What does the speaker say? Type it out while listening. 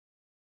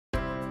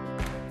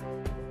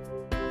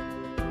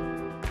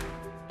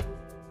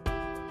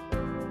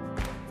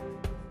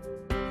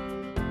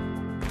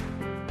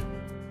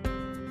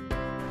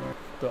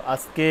তো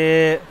আজকে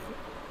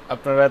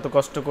আপনারা এত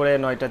কষ্ট করে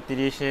 9টা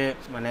 30-এ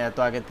মানে এত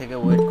আগে থেকে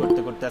ওয়েট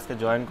করতে করতে আজকে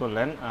জয়েন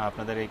করলেন,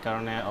 আপনাদের এই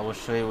কারণে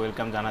অবশ্যই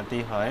ওয়েলকাম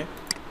জানাতেই হয়।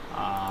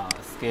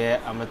 আজকে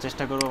আমরা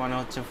চেষ্টা করব মানে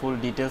হচ্ছে ফুল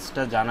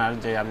ডিটেলসটা জানার,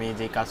 যে আমি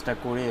যেই কাজটা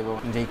করি এবং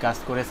যেই কাজ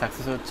করে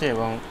সাকসেস হচ্ছে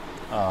এবং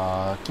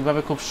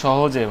কিভাবে খুব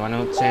সহজে মানে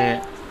হচ্ছে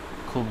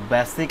খুব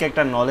বেসিক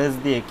একটা নলেজ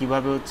দিয়ে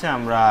কিভাবে হচ্ছে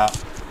আমরা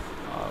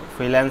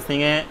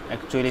ফ্রিল্যান্সিংয়ে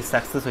অ্যাকচুয়ালি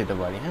সাকসেস হইতে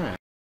পারি। হ্যাঁ,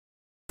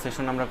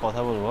 সেশন আমরা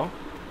কথা বলবো।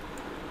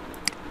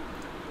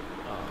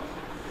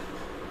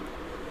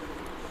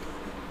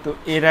 তো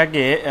এর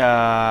আগে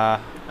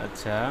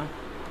আচ্ছা,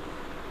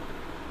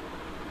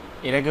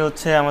 এর আগে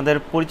হচ্ছে আমাদের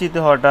পরিচিত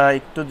হওয়াটা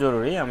একটু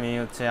জরুরি। আমি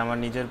হচ্ছে আমার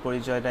নিজের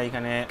পরিচয়টা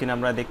এখানে কিনা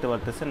আমরা দেখতে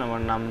পারতেছেন।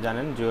 আমার নাম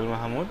জানেন, জুয়েল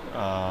মাহমুদ।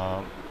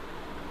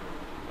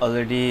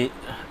 অলরেডি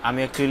আমি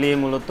অ্যাকচুয়ালি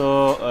মূলত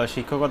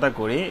শিক্ষকতা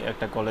করি,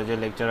 একটা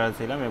কলেজের লেকচারার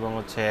ছিলাম এবং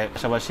হচ্ছে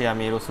পাশাপাশি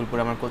আমি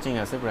রসুলপুরে আমার কোচিং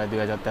আছে, প্রায়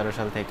 2013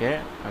 সাল থেকে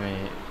আমি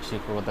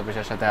শিক্ষকতা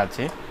পেশার সাথে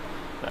আছি।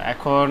 তো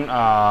এখন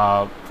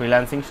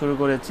ফ্রিল্যান্সিং শুরু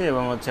করেছি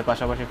এবং হচ্ছে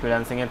পাশাপাশি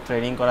ফ্রিল্যান্সিংয়ের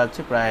ট্রেনিং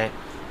করাচ্ছি প্রায়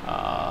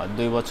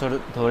 2 বছর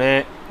ধরে,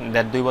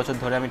 1.5-2 বছর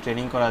ধরে আমি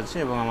ট্রেনিং করাচ্ছি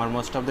এবং আমার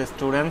most of the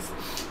students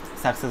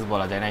success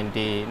বলা যায়,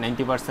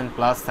 90%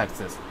 প্লাস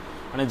সাকসেস,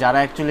 মানে যারা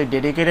অ্যাকচুয়ালি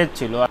ডেডিকেটেড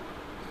ছিল।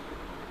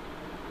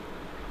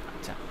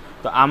 আচ্ছা,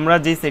 তো আমরা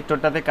যেই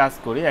সেক্টরটাতে কাজ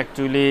করি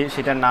অ্যাকচুয়ালি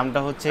সেটার নামটা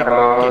হচ্ছে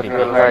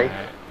কেডিপি।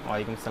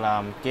 ওয়ালাইকুম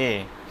সালাম। কে?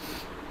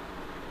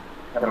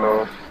 হ্যালো।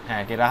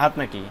 হ্যাঁ, কে? রাহাত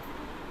নাকি?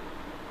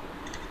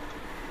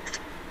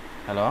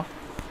 হ্যালো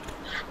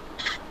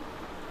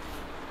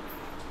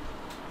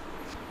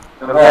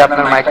ভাই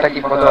আপনার মাইকটা কি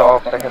বলতে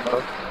অফ দেখেন তো।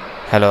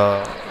 হ্যালো।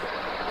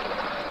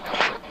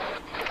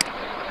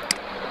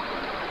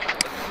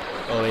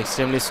 ও,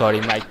 এক্সট্রিমলি সরি,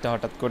 মাইকটা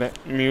হঠাৎ করে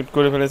মিউট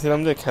করে ফেলেছিলাম,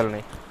 যে খেয়াল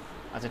নেই।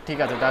 আচ্ছা ঠিক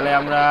আছে, তাহলে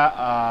আমরা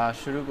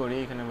শুরু করি।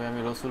 এখানে ভাই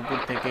আমি রসুলপুর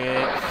থেকে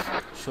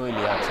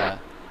শৈলী। আচ্ছা,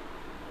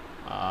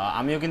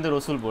 আমিও কিন্তু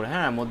রসুলপুর,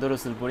 হ্যাঁ, মধ্য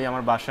রসুলপুরই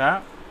আমার বাসা।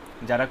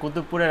 যারা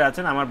কুতুবপুরের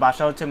আছেন, আমার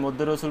বাসা হচ্ছে মধ্য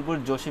রসুলপুর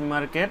জসিম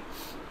মার্কেট,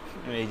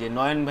 এই যে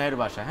নয়ন ভাইয়ের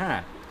বাসা। হ্যাঁ,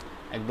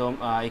 একদম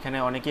এখানে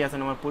অনেকেই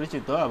আছেন আমার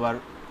পরিচিত, আবার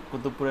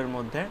কুতুবপুরের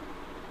মধ্যে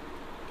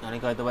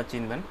অনেকে হয়তো বা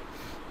চিনবেন।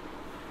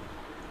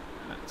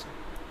 আচ্ছা,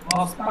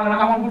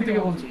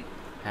 থেকে বলছি।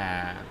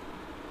 হ্যাঁ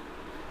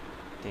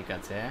ঠিক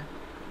আছে।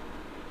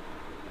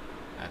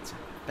 আচ্ছা,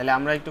 তাহলে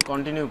আমরা একটু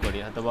কন্টিনিউ করি,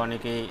 হয়তো বা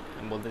অনেকেই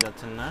বলতে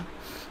চাচ্ছেন না।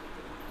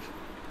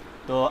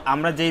 তো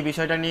আমরা যেই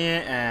বিষয়টা নিয়ে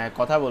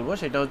কথা বলবো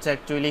সেটা হচ্ছে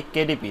অ্যাকচুয়ালি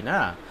কেডিপি, না?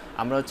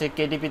 আমরা হচ্ছে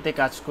কেডিপিতে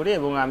কাজ করি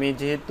এবং আমি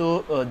যেহেতু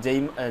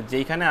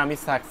যেইখানে আমি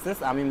সাকসেস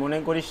আমি মনে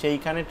করি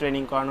সেইখানে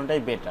ট্রেনিং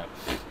করানোটাই বেটার।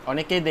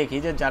 অনেকেই দেখি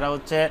যে যারা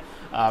হচ্ছে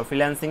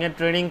ফ্রিল্যান্সিংয়ের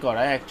ট্রেনিং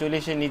করায় অ্যাকচুয়ালি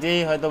সে নিজেই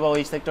হয়তো বা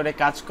ওই সেক্টরে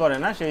কাজ করে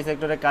না, সেই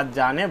সেক্টরে কাজ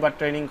জানে বা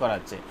ট্রেনিং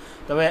করাচ্ছে।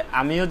 তবে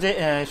আমিও যে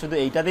শুধু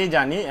এইটাতেই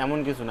জানি এমন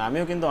কিছু না,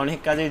 আমিও কিন্তু অনেক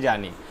কাজেই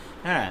জানি।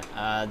 হ্যাঁ,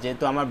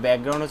 যেহেতু আমার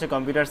ব্যাকগ্রাউন্ড হচ্ছে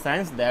কম্পিউটার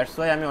সায়েন্স, দ্যাটস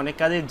ওয়াই আমি অনেক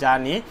কাজেই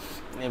জানি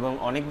এবং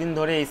অনেক দিন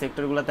ধরে এই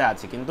সেক্টরগুলোতে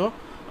আছি। কিন্তু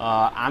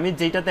আমি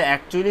যেটাতে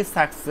অ্যাকচুয়ালি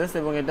সাকসেস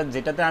এবং এটা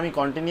যেটাতে আমি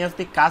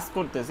কন্টিনিউয়াসলি কাজ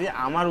করতেছি,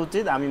 আমার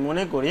উচিত, আমি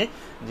মনে করি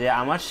যে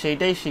আমার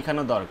সেইটাই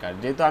শেখানো দরকার।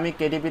 যেহেতু আমি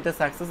কেডিপিতে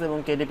সাকসেস এবং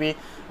কেডিপি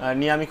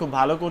নিয়ে আমি খুব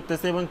ভালো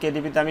করতেছি এবং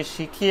কেডিপিতে আমি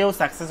শিখিয়েও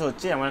সাকসেস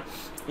হচ্ছি, আমার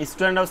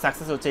স্টুডেন্টরাও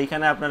সাকসেস হচ্ছে।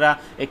 এইখানে আপনারা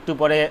একটু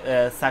পরে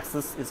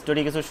সাকসেস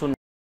স্টোরি কিছু শুনবেন।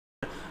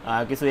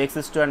 কিছু এক্স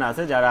স্টুডেন্ট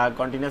আছে যারা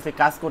কন্টিনিউয়াসলি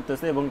কাজ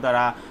করতেছে এবং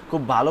তারা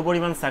খুব ভালো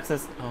পরিমাণ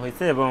সাকসেস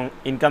হয়েছে এবং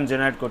ইনকাম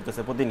জেনারেট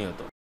করতেছে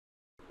প্রতিনিয়ত।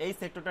 এই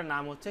সেক্টরটার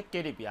নাম হচ্ছে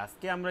কেডিপি।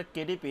 আজকে আমরা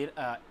কেডিপির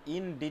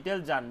ইন ডিটেল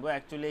জানবো,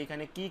 অ্যাকচুয়ালি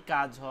এখানে কি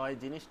কাজ হয়,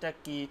 জিনিসটা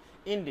কি,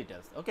 ইন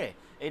ডিটেলস। ওকে,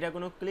 এটা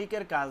কোনো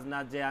ক্লিকের কাজ না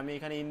যে আমি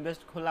এখানে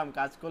ইনভেস্ট করলাম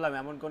কাজ করলাম,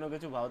 এমন কোনো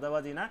কিছু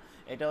ভাওতাবাজি না।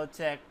 এটা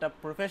হচ্ছে একটা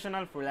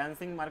প্রফেশনাল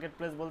ফ্রিল্যান্সিং মার্কেট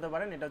প্লেস বলতে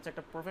পারেন। এটা হচ্ছে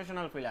একটা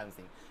প্রফেশনাল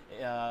ফ্রিল্যান্সিং,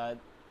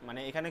 মানে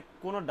এখানে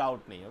কোনো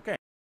ডাউট নেই। ওকে,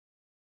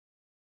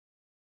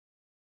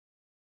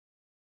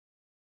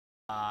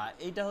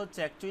 এইটা হচ্ছে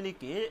অ্যাকচুয়ালি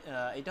কি,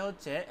 এটা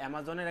হচ্ছে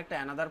অ্যামাজনের একটা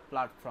অ্যানাদার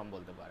প্ল্যাটফর্ম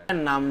বলতে পারেন।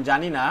 নাম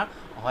জানি না,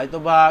 হয়তো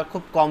বা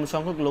খুব কম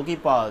সংখ্যক লোকই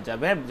পাওয়া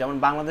যাবে, যেমন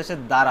বাংলাদেশের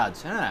দারাজ।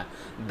 হ্যাঁ,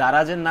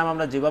 দারাজের নাম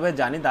আমরা যেভাবে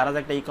জানি, দারাজ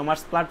একটা e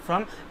commerce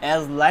platform,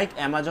 as like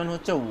Amazon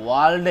হচ্ছে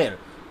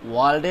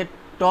ওয়ার্ল্ডের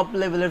টপ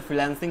লেভেলের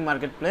ফ্রিল্যান্সিং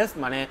মার্কেট প্লেস,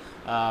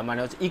 মানে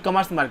হচ্ছে ই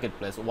কমার্স মার্কেট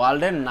প্লেস।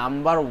 ওয়ার্ল্ডের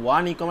number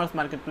 1 e commerce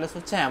market place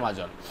হচ্ছে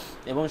অ্যামাজন,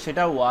 এবং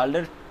সেটা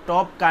ওয়ার্ল্ডের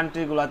টপ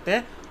কান্ট্রিগুলোতে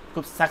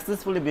খুব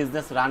সাকসেসফুলি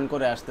বিজনেস রান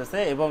করে আসতেছে।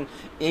 এবং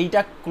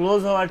এইটা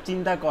ক্লোজ হওয়ার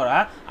চিন্তা করা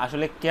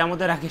আসলে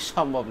কিয়ামতের আগে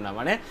সম্ভব না,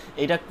 মানে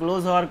এইটা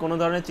ক্লোজ হওয়ার কোনো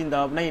ধরনের চিন্তা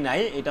ভাবনাই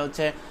নাই। এটা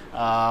হচ্ছে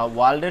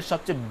ওয়ার্ল্ডের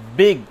সবচেয়ে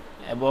বিগ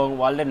এবং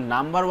ওয়ার্ল্ডের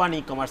নাম্বার 1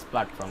 ই কমার্স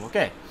প্ল্যাটফর্ম।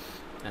 ওকে,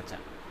 আচ্ছা,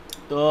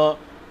 তো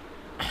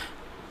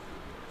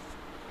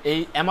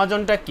এই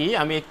অ্যামাজনটা কি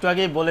আমি একটু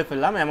আগেই বলে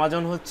ফেললাম।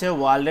 অ্যামাজন হচ্ছে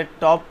ওয়ার্ল্ডের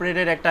টপ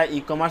রেটের একটা ই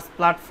কমার্স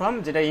প্ল্যাটফর্ম,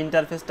 যেটা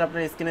ইন্টারফেসটা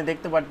আপনার স্ক্রিনে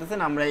দেখতে পারতেছেন।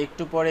 আমরা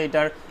একটু পরে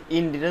এটার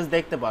ইন ডিটেলস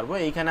দেখতে পারবো।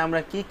 এইখানে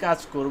আমরা কি কাজ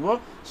করব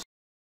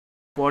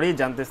পরেই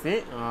জানতেছি।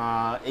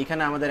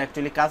 এইখানে আমাদের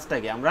অ্যাকচুয়ালি কাজটা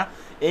কি, আমরা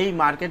এই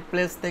মার্কেট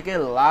প্লেস থেকে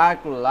লাখ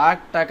লাখ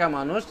টাকা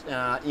মানুষ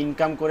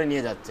ইনকাম করে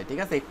নিয়ে যাচ্ছে। ঠিক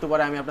আছে, একটু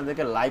পরে আমি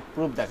আপনাদেরকে লাইভ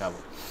প্রুফ দেখাবো।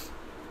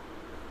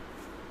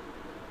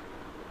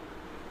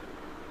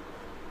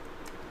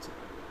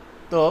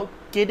 তো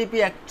কেডিপি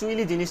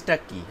অ্যাকচুয়ালি জিনিসটা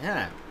কি,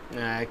 হ্যাঁ,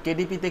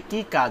 কেডিপিতে কি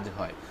কাজ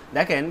হয়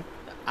দেখেন।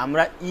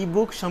 আমরা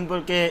ইবুক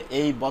সম্পর্কে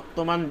এই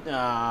বর্তমান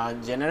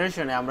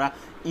জেনারেশনে আমরা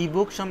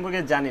ইবুক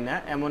সম্পর্কে জানি না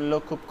এমন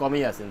লোক খুব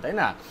কমই আছেন, তাই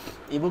না?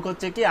 ইবুক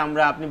হচ্ছে কি,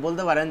 আপনি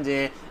বলতে পারেন যে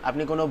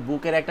আপনি কোনো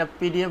বুকের একটা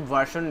পিডিএফ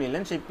ভার্সন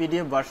নিলেন, সেই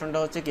পিডিএফ ভার্সনটা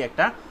হচ্ছে কি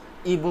একটা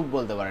ইবুক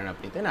বলতে পারেন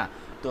আপনি, তাই না?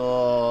 তো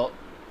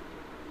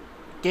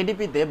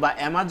কেডিপিতে বা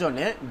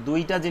অ্যামাজনে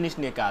দুইটা জিনিস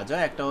নিয়ে কাজ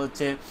হয়, একটা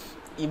হচ্ছে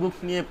ইবুক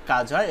নিয়ে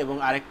কাজ হয় এবং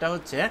আরেকটা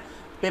হচ্ছে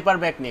পেপার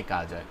ব্যাক নিয়ে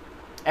কাজ হয়।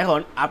 এখন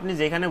আপনি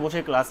যেখানে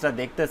বসে ক্লাসটা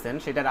দেখতেছেন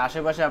সেটার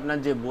আশেপাশে আপনার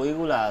যে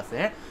বইগুলো আছে,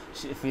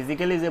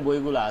 ফিজিক্যালি যে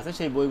বইগুলো আছে,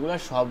 সেই বইগুলো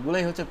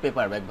সবগুলোই হচ্ছে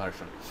পেপার ব্যাক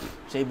ভার্সন।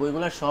 সেই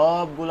বইগুলো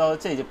সবগুলো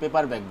হচ্ছে এই যে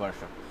পেপার ব্যাক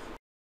ভার্সন।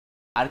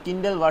 আর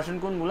কিন্ডেল ভার্সন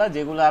কোনগুলো,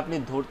 যেগুলো আপনি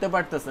ধরতে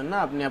পারতেছেন না,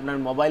 আপনি আপনার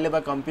মোবাইলে বা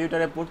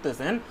কম্পিউটারে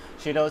পড়তেছেন,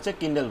 সেটা হচ্ছে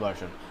কিন্ডেল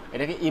ভার্সন।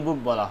 এটাকে ইবুক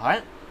বলা হয়।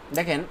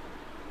 দেখেন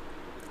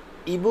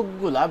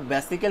ইবুকগুলা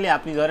বেসিক্যালি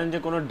আপনি ধরেন যে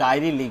কোনো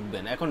ডায়েরি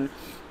লিখবেন, এখন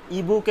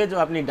ইবুকে যে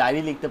আপনি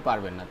ডায়েরি লিখতে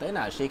পারবেন না, তাই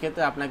না? সেই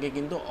ক্ষেত্রে আপনাকে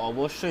কিন্তু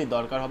অবশ্যই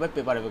দরকার হবে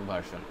পেপার বুক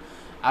ভার্সন।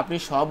 আপনি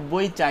সব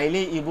বই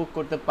চাইলেই ইবুক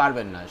করতে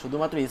পারবেন না,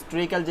 শুধুমাত্র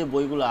হিস্টোরিক্যাল যে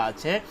বইগুলো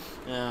আছে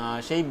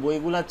সেই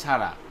বইগুলো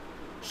ছাড়া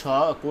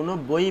কোনো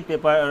বই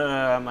পেপার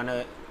মানে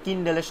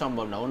কিন্ডেলে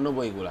সম্ভব না। অন্য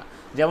বইগুলা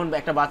যেমন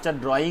একটা বাচ্চার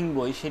ড্রয়িং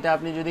বই, সেটা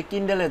আপনি যদি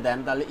কিন্ডেলে দেন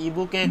তাহলে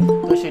ইবুকে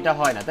তো সেটা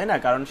হয় না, তাই না?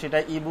 কারণ সেটা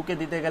ইবুকে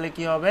দিতে গেলে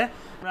কি হবে,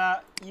 আমরা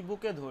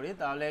ইবুকে ধরি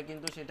তাহলে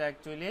কিন্তু সেটা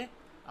অ্যাকচুয়ালি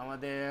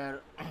আমাদের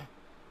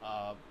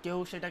কেউ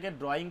সেটাকে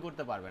ড্রয়িং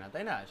করতে পারবে না,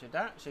 তাই না?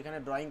 সেখানে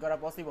ড্রয়িং করা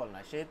পসিবল না।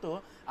 সেহেতু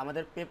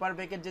আমাদের পেপার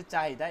ব্যাগের যে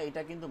চাহিদা,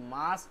 এটা কিন্তু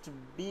মাস্ট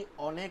বি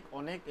অনেক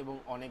অনেক এবং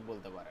অনেক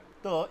বলতে পারেন।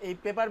 তো এই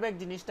পেপার ব্যাগ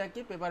জিনিসটা কি,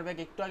 পেপার ব্যাগ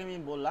একটু আগে আমি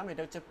বললাম,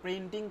 এটা হচ্ছে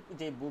প্রিন্টিং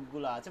যে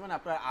বুকগুলো আছে, মানে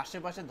আপনার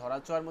আশেপাশে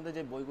ধরাছোঁয়ার মধ্যে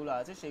যে বইগুলো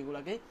আছে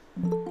সেইগুলোকেই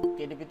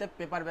কেডিপিতে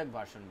পেপার ব্যাগ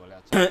ভার্সন বলে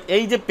আছে।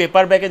 এই যে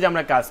পেপার ব্যাগে যে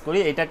আমরা কাজ করি,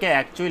 এটাকে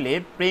actually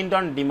print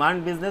on demand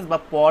business বা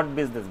পড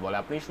বিজনেস বলে।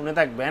 আপনি শুনে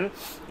থাকবেন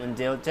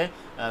যে হচ্ছে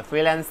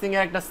ফ্রিল্যান্সিং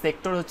এর একটা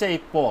সেক্টর হচ্ছে এই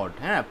পড,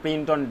 হ্যাঁ,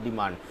 প্রিন্ট অন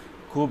ডিমান্ড।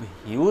 খুব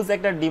হিউজ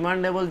একটা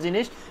ডিমান্ডেবল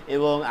জিনিস,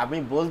 এবং আমি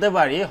বলতে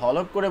পারি,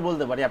 হলপ করে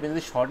বলতে পারি, আপনি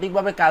যদি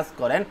সঠিকভাবে কাজ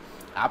করেন,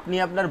 আপনি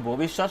আপনার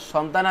ভবিষ্যৎ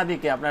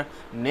সন্তানাদিকে, আপনার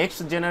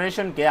নেক্সট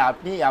জেনারেশনকে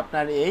আপনি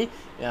আপনার এই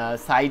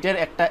সাইটের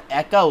একটা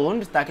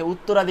অ্যাকাউন্ট তাকে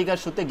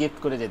উত্তরাধিকার সূত্রে গিফট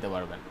করে যেতে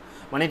পারবেন।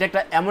 মানে এটা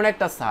একটা এমন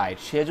একটা সাইট,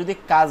 সে যদি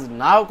কাজ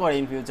নাও করে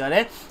ইন ফিউচারে,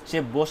 সে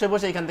বসে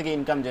বসে এখান থেকে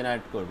ইনকাম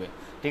জেনারেট করবে।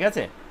 ঠিক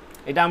আছে,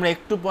 এটা আমরা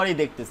একটু পরেই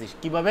দেখতেছি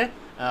কিভাবে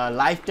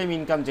লাইফ টাইম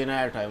ইনকাম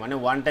জেনারেট হয়, মানে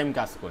ওয়ান টাইম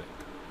কাজ করে।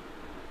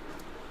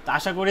 তো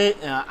আশা করি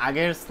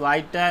আগের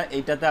স্লাইডটা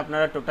এইটাতে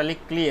আপনারা টোটালি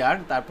ক্লিয়ার।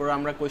 তারপর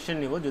আমরা কোয়েশ্চেন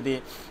নিব যদি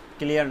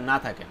ক্লিয়ার না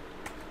থাকেন।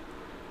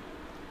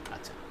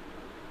 আচ্ছা,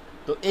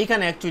 তো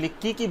এইখানে অ্যাকচুয়ালি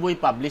কি বই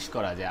পাবলিশ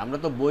করা যায়, আমরা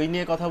তো বই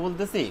নিয়ে কথা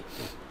বলতেছি।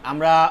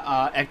 আমরা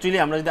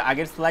আমরা যদি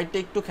আগের স্লাইডটা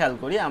একটু খেয়াল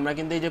করি, আমরা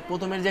কিন্তু এই যে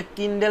প্রথমের যে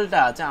কিন্ডেলটা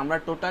আছে, আমরা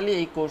টোটালি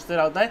এই কোর্সের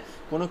আওতায়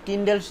কোনো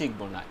কিন্ডেল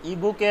শিখবো না।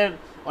 ইবুকের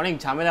অনেক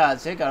ঝামেলা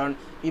আছে, কারণ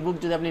ইবুক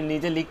যদি আপনি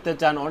নিজে লিখতে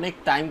চান অনেক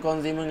টাইম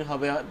কনজিউমিং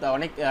হবে,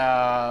 অনেক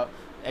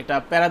একটা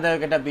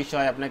প্যারাদায়ক একটা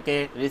বিষয়, আপনাকে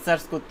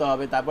রিসার্চ করতে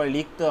হবে, তারপরে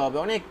লিখতে হবে,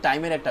 অনেক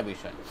টাইমের একটা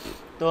বিষয়।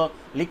 তো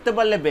লিখতে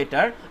পারলে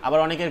বেটার।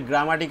 আবার অনেকের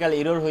গ্রামাটিক্যাল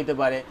এরর হইতে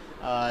পারে,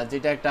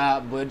 যেটা একটা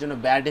বইয়ের জন্য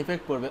ব্যাড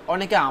এফেক্ট করবে।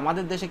 অনেকে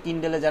আমাদের দেশে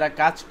কিন্ডেলে যারা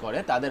কাজ করে,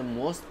 তাদের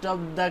most of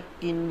the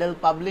Kindle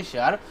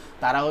publisher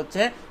তারা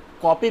হচ্ছে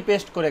কপি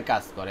পেস্ট করে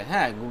কাজ করে।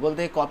 হ্যাঁ, গুগল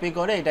থেকে কপি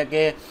করে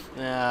এটাকে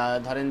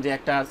ধরেন যে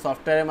একটা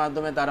সফটওয়্যারের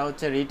মাধ্যমে তারা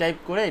হচ্ছে রিটাইপ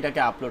করে এটাকে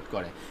আপলোড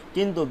করে।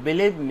 কিন্তু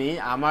বিলিভ মি,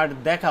 আমার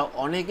দেখা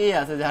অনেকেই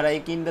আছে যারা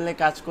এই কিন্ডেলে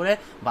কাজ করে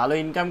ভালো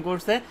ইনকাম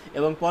করছে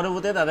এবং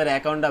পরবর্তীতে তাদের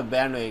অ্যাকাউন্টটা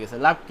ব্যান হয়ে গেছে।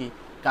 লাভ কি?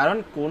 কারণ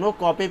কোনো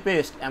কপি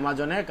পেস্ট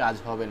অ্যামাজনের কাজ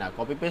হবে না,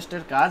 কপি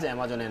পেস্টের কাজ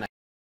অ্যামাজনে না।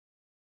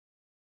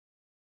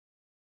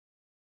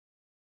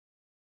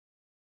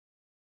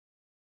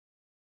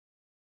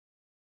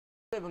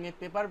 এবং এই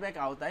পেপার ব্যাক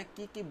আওতায়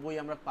কি বই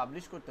আমরা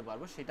পাবলিশ করতে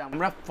পারবো সেটা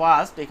আমরা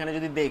ফার্স্ট এখানে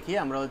যদি দেখি,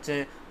 আমরা হচ্ছে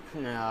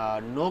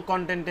নো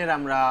কন্টেন্টের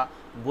আমরা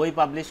বই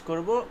পাবলিশ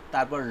করব,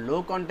 তারপর লো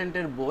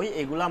কন্টেন্টের বই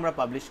এগুলো আমরা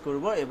পাবলিশ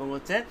করব, এবং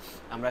হচ্ছে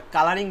আমরা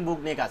কালারিং বুক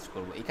নিয়ে কাজ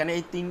করব। এখানে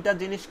এই তিনটা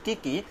জিনিস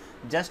কি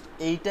জাস্ট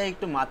এইটা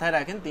একটু মাথায়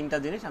রাখেন। তিনটা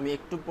জিনিস আমি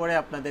একটু পরে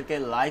আপনাদেরকে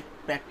লাইভ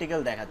প্র্যাকটিক্যাল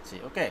দেখাচ্ছি।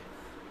 ওকে,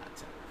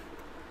 আচ্ছা।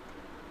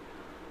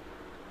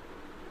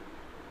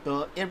 তো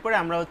এরপরে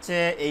আমরা হচ্ছে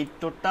এই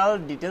টোটাল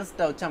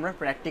ডিটেলসটা হচ্ছে আমরা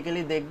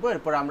প্র্যাকটিক্যালি দেখব,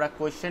 এরপর আমরা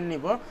কোয়েশ্চেন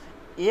নিব।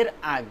 এর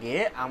আগে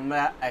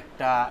আমরা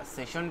একটা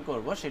সেশন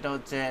করব, সেটা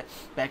হচ্ছে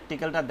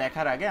প্র্যাকটিক্যালটা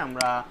দেখার আগে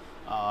আমরা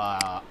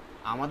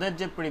আমাদের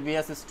যে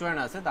প্রিভিয়াস স্টুডেন্ট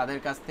আছে তাদের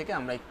কাছ থেকে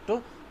আমরা একটু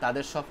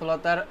তাদের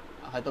সফলতার,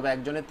 হয়তো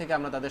একজনের থেকে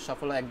আমরা তাদের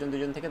একজন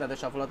দুজন থেকে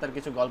তাদের সফলতার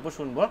কিছু গল্প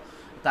শুনবো,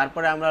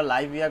 তারপরে আমরা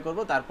লাইভ করব,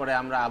 তারপরে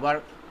আমরা আবার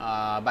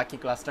বাকি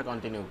ক্লাসটা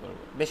কন্টিনিউ করব।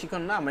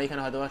 বেশিক্ষণ না, আমরা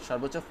এখানে হয়তো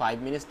সর্বোচ্চ 5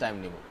 মিনিটস টাইম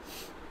নিব।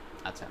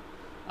 আচ্ছা,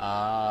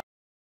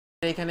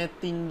 এখানে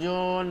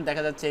তিনজন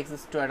দেখা যাচ্ছে এক্স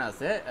স্টুডেন্ট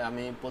আছে।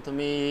 আমি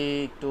প্রথমেই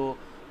একটু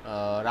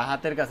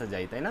রাহাতের কাছে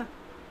যাই, তাই না?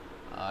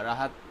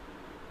 রাহাত,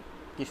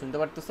 কি শুনতে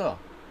পারতেছো?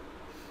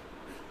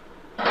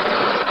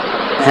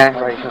 হ্যাঁ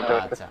ভাই, শুনতে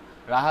পাচ্ছি। আচ্ছা,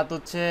 রাহাত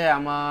হচ্ছে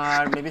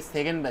আমার মেবি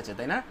সেকেন্ড ব্যাচে,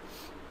 তাই না?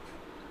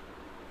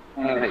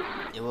 হ্যাঁ ভাই।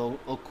 এবং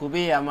ও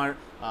খুবই আমার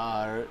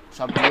আর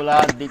সবগুলা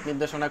দিক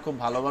নির্দেশনা খুব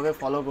ভালোভাবে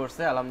ফলো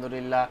করছে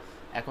আলহামদুলিল্লাহ।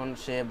 এখন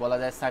সে বলা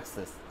যায়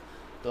সাকসেস।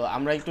 তো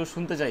আমরা একটু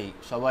শুনতে চাই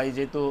সবাই,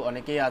 যেহেতু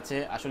অনেকেই আছে,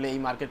 আসলে এই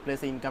মার্কেট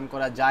প্লেসে ইনকাম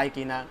করা যায়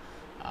কিনা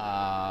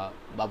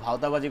বা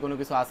ভাওতাবাজি কোনো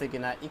কিছু আছে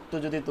কিনা, একটু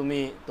যদি তুমি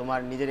তোমার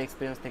নিজের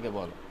এক্সপিরিয়েন্স থেকে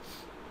বলো।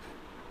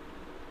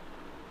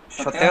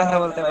 সত্যি কথা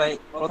বলতে ভাই,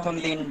 প্রথম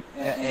দিন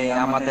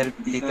আমাদের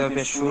দ্বিতীয়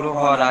বেশ শুরু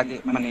হওয়ার আগে,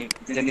 মানে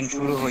যেদিন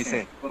শুরু হয়েছে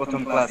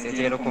প্রথম ক্লাসে,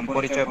 যে এরকম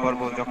পরিচয়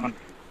পর্ব যখন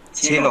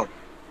ছিল,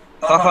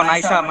 তখন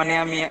আইসা মানে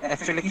আমি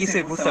অ্যাকচুয়ালি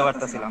কিছুই বুঝতে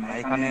পারতেছিলাম না।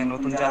 এখানে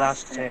নতুন যারা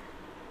আসছে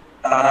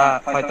তারা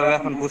হয়তো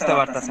এখন বুঝতে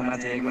পারতেছে না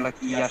যে এগুলা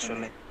কি,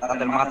 আসলে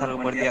তাদের মাথার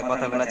উপর দিয়ে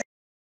কথাগুলা।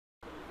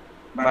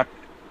 বাট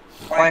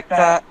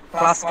কয়েকটা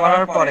ক্লাস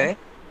করার পরে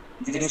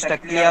জিনিসটা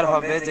ক্লিয়ার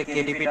হবে যে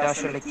কেডিপিটা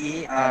আসলে কি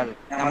আর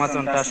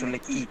অ্যামাজনটা আসলে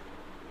কি।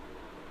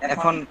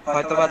 এখন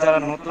হয়তোবা যারা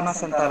নতুন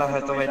আছেন তারা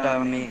হয়তোবা এটা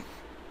উনি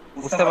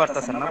বুঝতে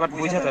পারতেছেন না, বাট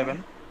বুঝে যাবেন।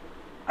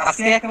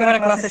 আজকে একেবারে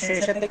ক্লাসের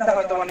শেষের দিকটা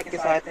হয়তো অনেক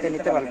কিছু আয়ত্তে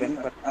নিতে পারবেন,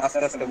 বাট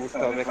আস্তে আস্তে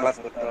বুঝতে হবে, ক্লাস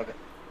করতে হবে।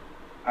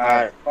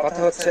 আর কথা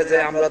হচ্ছে যে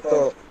আমরা তো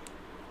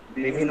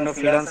বিভিন্ন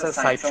ফ্রিল্যান্সার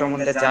সাইট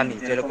সম্বন্ধে জানি,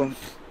 যেরকম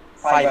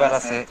ফাইবার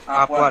আছে,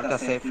 আপওয়ার্ক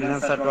আছে,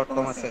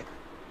 freelancer.com আছে।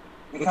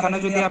 এখানে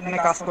যদি আপনি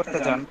কাজ করতে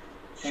যান,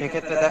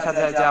 সেক্ষেত্রে দেখা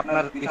যায় যে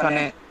আপনার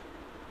এখানে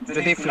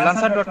যদি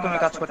freelancer.com এ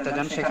কাজ করতে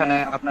যান, সেখানে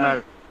আপনার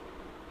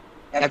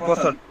 1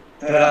 বছর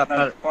ধরে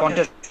আপনার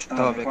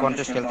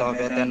কন্টেস্ট খেলতে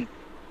হবে। দেন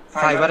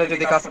ফাইবারে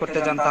যদি কাজ করতে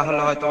যান, তাহলে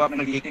হয়তো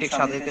আপনার গিগ টিক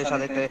সাজাইতে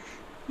সাজাইতে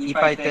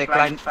পাইতে,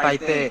 ক্লায়েন্ট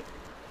পাইতে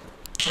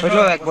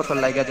হইলেও 1 বছর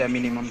লাগা যায়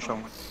মিনিমাম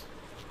সময়।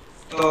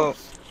 তো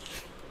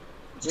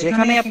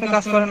যেখানে আপনি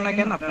কাজ করেন না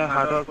কেন, আপনার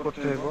হার্ডওয়ার্ক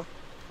করতে হইব,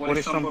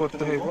 পরিশ্রম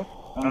করতে হইব।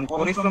 কারণ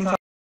পরিশ্রম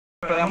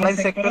অনলাইন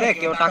সেক্টরে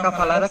কেউ টাকা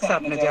ফালায় রাখছে,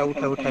 আপনি যা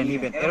উঠাই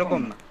নিবেন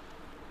এরকম না।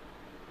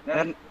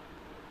 দেন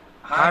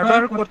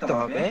হার্ডওয়ার্ক করতে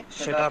হবে,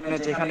 সেটা আপনি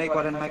যেখানেই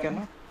করেন না কেন।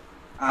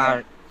 আর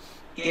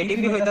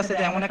কেডিপি হইতাছে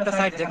যে এমন একটা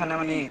সাইট যেখানে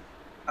মানে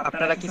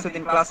আপনারা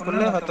কিছুদিন ক্লাস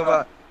করলে হয়তোবা,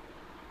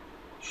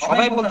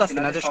 সবাই বলতাছি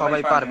না যে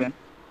সবাই পারবেন,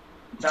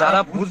 যারা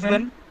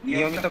বুঝবেন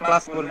নিয়মিত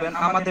ক্লাস করবেন।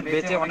 আমাদের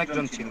বেচে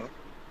অনেকজন ছিল,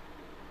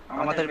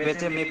 আমাদের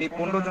বেচে মেবি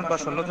 15 জন বা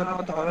 16 জনের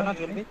মতো হবে না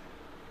জলদি?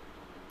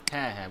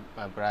 হ্যাঁ হ্যাঁ,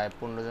 প্রায়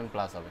 15 জন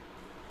প্লাস হবে।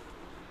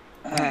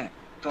 হ্যাঁ।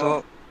 তো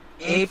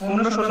এই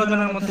 15-16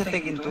 জনের মধ্যে থেকে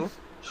কিন্তু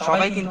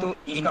সবাই কিন্তু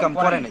ইনকাম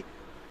করে নাই।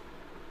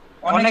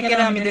 অনেকের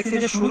আমি দেখছি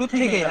যে শুরু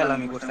থেকেই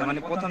হেলামি করছে, মানে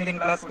প্রথম দিন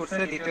ক্লাস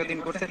করছে, দ্বিতীয় দিন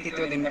করছে,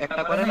 তৃতীয় দিন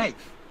একটা করে নাই,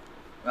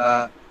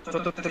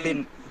 চতুর্থ দিন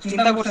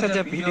চিন্তা করছে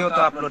যে ভিডিও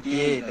তো আপলোড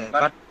দিয়েই দেয়।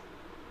 বাট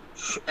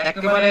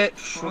একেবারে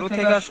শুরু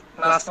থেকে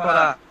ক্লাস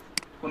করা,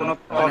 কোনো মানে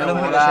প্রবলেম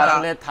হলে ওরা সেটা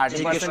আসলে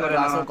জিজ্ঞেস 30% করে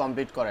ক্লাসও নেওয়া।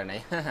 কমপ্লিট করে নাই।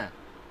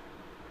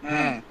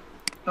 হ্যাঁ,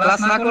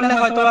 ক্লাস না করলে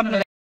হয়তো আপনি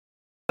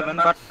পারবেন,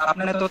 বাট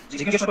আপনি তো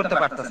জিজ্ঞেস করতে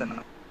পারতেছেন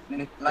না।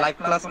 লাইভ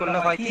ক্লাস করলে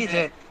হয় কি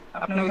যে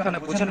আপনি ওইখানে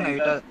বুঝেন না,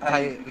 এটা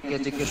ভাইকে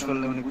জিজ্ঞেস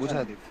করলে উনি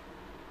বুঝাই দিবে।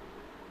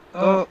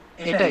 তো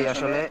এটাই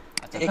আসলে,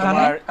 আচ্ছা, এখানে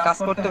তোমার কাজ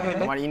করতে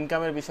হলে। তোমার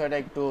ইনকামের বিষয়টা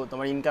একটু,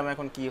 তোমার ইনকাম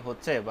এখন কি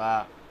হচ্ছে বা?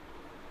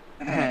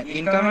 হ্যাঁ,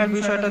 ইনকামের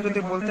বিষয়টা যদি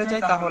বলতে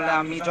চাই, তাহলে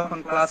আমি যখন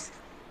ক্লাস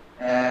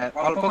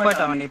অল্প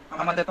কয়টা, মানে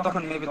আমাদের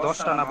তখন মেবি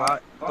 10টা না বা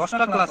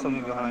 10টা ক্লাসও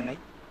মেবি হয় নাই,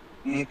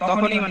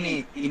 তখনই মানে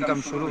ইনকাম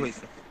শুরু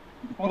হয়েছে।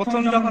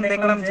 প্রথম যখন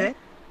দেখলাম যে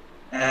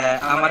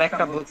আমার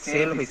একটা বুক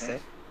সেল হয়েছে,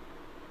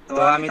 তো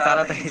আমি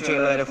তাড়াতাড়ি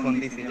জুয়েলারে ফোন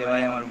দিছি যে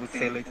ভাই আমার বুক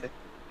সেল হয়েছে।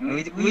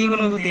 ওই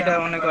অনুভূতিটা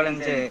মনে করেন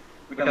যে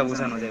ওটা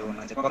বোঝানো যাবে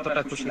না যে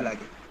কতটা খুশি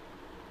লাগে।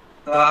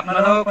 তো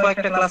আপনারাও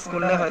কয়েকটা ক্লাস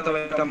করলে হয়তো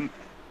ইনকাম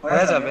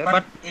হয়ে যাবে,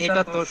 বাট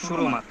এটা তো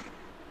শুরু মাত্র।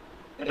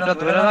 এটা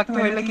ধরে রাখতে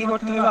হইলে কি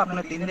করতে হবে,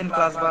 আপনার দিন দিন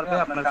ক্লাস বাড়বে,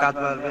 আপনার কাজ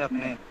বাড়বে,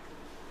 আপনি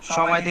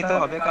সময় দিতে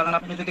হবে। কারণ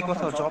আপনি যদি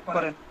কোথাও জব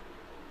করেন,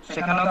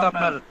 সেখানেও তো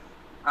আপনার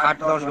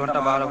 8-10 ঘন্টা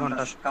 12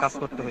 ঘন্টা কাজ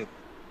করতে হবে।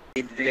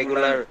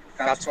 রেগুলার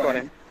কাজ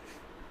করেন,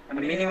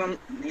 মিনিমাম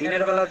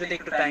দিনের বেলা যদি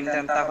একটু টাইম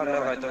দেন, তাহলে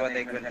হয়তো বা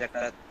দেখবেন যে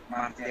একটা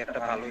মান্থলি একটা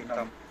ভালো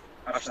ইনকাম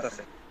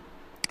আসতেছে।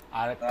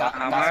 আর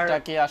আমার কাজটা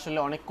কি আসলে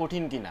অনেক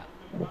কঠিন কিনা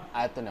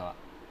আয়ত্ত নেওয়া?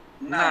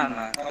 না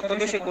না, অত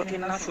বেশি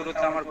কঠিন না।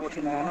 শুরুতে আমার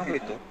কঠিন মনে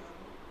হইতো,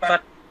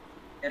 বাট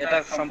এটা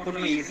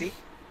সম্পূর্ণ ইজি।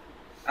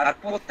 আর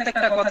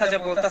প্রত্যেকটা কথা যে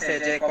বলতাছে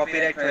যে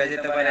কপিরাইট হয়ে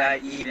যেতে পারে,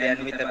 ই ব্যান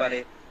হইতে পারে,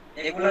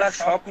 এগুলার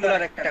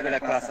সবগুলার একটা করে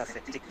ক্লাস আছে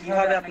যে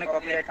কিভাবে আপনি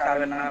কপিরাইট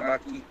খাবেন না বা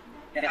কি।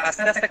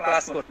 আস্তে আস্তে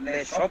ক্লাস করলে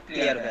সব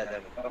ক্লিয়ার হয়ে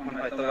যাবে, তখন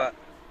হয়তো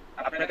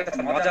আপনার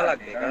কাছে মজা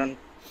লাগবে। কারণ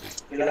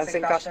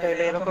ফ্রিল্যান্সিং কাজটা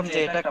হলো এরকম যে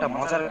এটা একটা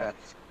মজার কাজ।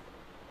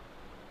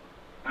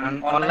 কারণ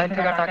অনলাইন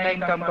থেকে টাকা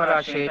ইনকাম করা,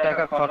 সেই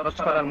টাকা খরচ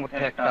করার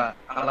মধ্যে একটা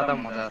আলাদা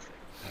মজা আছে,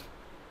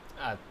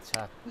 আচ্ছা,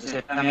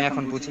 যেটা আমি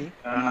এখন বুঝি।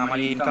 কারণ আমার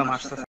ইনকাম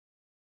আসছে,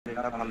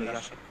 এটা ভালোই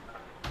আসে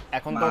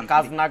এখন তো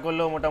কাজ মান্থলি। না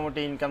করলেও মোটামুটি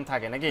ইনকাম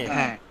থাকে নাকি?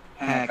 হ্যাঁ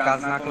হ্যাঁ, কাজ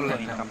না করলে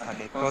ইনকাম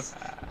থাকে। বিকজ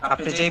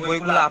আপনি যেই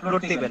বইগুলো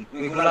আপলোড দিবেন,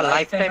 ওইগুলা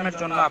লাইফ টাইমের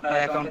জন্য আপনার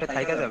অ্যাকাউন্টে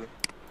থাইকা যাবে।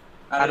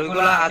 আর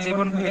ওইগুলা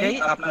আজীবন হইলেই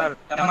আপনার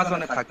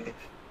অ্যামাজনে থাকবে।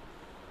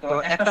 তো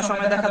একটা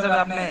সময় দেখা যাবে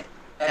আপনি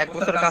 1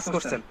 বছর কাজ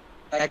করছেন,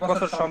 1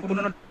 বছর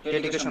সম্পূর্ণ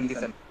ডেডিকেশন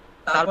দিচ্ছেন,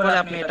 তারপরে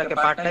আপনি এটাকে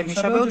পার্ট টাইম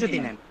হিসাবেও যদি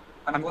নেন,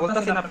 আমি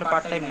বলতেছি না আপনি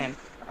পার্ট টাইম নেন,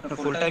 আপনি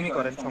ফুল টাইমই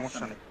করেন,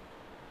 সমস্যা নেই।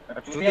 আর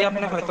যদি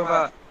আপনি হয়তোবা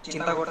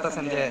চিন্তা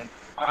করতেছেন যে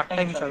পার্ট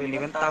টাইম হিসাবে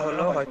নেবেন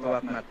তাহলেও হয়তো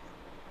আপনার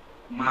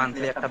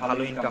মান্থলি একটা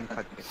ভালো ইনকাম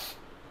থাকবে।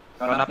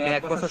 কারণ আপনি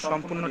 1 বছর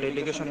সম্পূর্ণ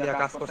ডেডিকেশন দিয়ে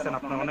কাজ করছেন,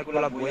 আপনার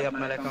অনেকগুলা বই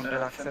আপনার অ্যাকাউন্টে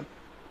রাখছেন,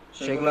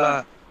 সেগুলা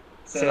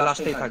সেল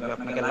আসতেই থাকবে,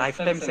 আপনাকে লাইফ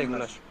টাইম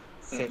সেগুলা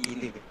সে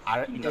দিবে, আর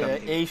ইনকাম দিবে।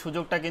 এই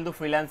সুযোগটা কিন্তু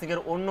ফ্রিল্যান্সিং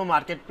এর অন্য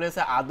মার্কেট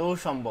প্লেসে আদৌ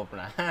সম্ভব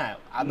না। হ্যাঁ,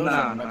 আদৌ না,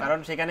 সম্ভব না, না। কারণ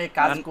সেখানে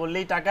কাজ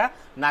করলেই টাকা,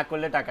 না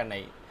করলে টাকা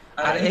নাই।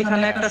 আর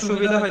এখানে একটা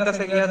সুবিধা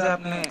হইতাছে গিয়া যে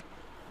আপনি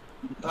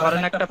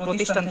ধরেন একটা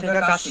প্রতিষ্ঠান থেকে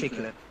কাজ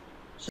শিখলেন,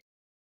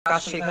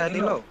 কাজ শিখায়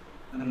দিল,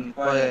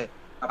 পরে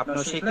আপনি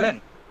শিখলেন,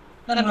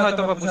 দেন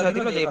হয়তো বা বুঝাই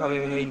দিল যে এইভাবে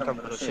ইনকাম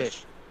করো, শেষ।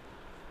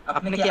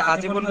 আপনি কি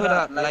আজীবন ধরে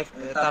লাইফ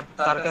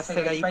তার কাছ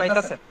থেকে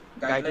পাইতাছেন,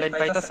 গাইডলাইন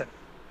পাইতাছেন?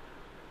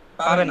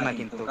 পাবেন না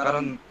কিন্তু,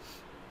 কারণ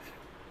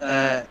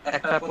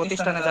একটা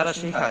প্রতিষ্ঠানে যারা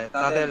শিখায়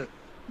তাদের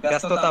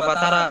ব্যস্ততা বা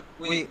তারা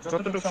ওই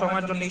যতটুকু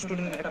সময়ের জন্য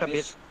স্টুডেন্ট একটা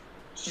বেশ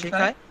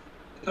শিখায়,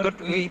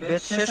 ওই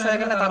বেশ শেষ হয়ে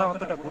গেলে তারা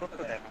অতটা গুরুত্ব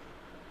দেয় না।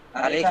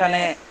 আর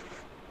এখানে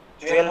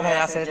জুয়েল ভাই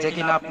আছে যে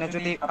কিনা আপনি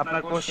যদি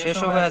আপনার কোর্স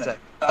শেষও হয়ে যায়,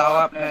 তাও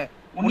আপনি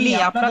উনি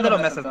আপনাদেরও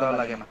মেসেজ দেওয়া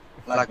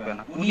লাগবে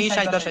না, উনি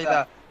সাইদা সাইদা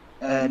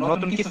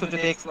নতুন কিছু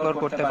যদি এক্সপ্লোর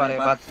করতে পারে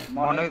বা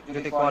মনে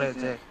যদি করে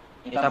যে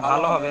এটা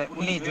ভালো হবে,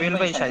 উনি জুয়েল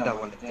ভাই সাইদা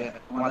বলে যে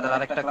তোমাদের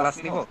আরেকটা ক্লাস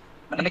দিব,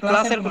 মানে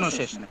ক্লাসের কোনো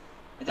শেষ নেই।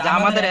 যে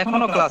আমাদের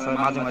এখনো ক্লাস হয়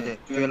মাঝে মাঝে,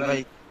 জুয়েল ভাই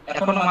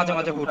এখনো মাঝে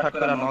মাঝে হুটহাট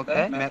করে নক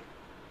দেয়,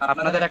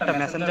 আপনাদের একটা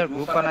মেসেঞ্জার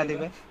গ্রুপ বানায়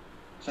দিবে,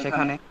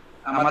 সেখানে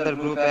আমাদের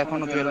গ্রুপে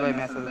এখনো জুয়েল ভাই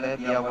মেসেজ দেয়,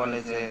 দিয়া বলে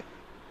যে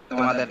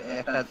তোমাদের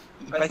একটা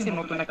পাইছি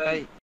নতুন একটা,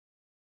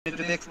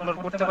 যদি এক্সপ্লোর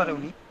করতে পারে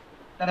উনি,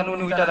 তাহলে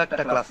উনি ওইটার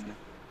একটা ক্লাস নেন।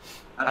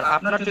 আর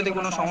আপনার যদি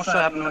কোনো সমস্যা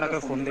হয় আপনি ওনাকে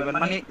ফোন দিবেন,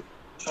 মানে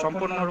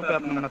সম্পূর্ণরূপে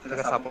আপনি ওনার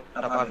থেকে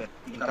সাপোর্টটা পাবেন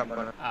ইনকাম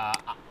করার।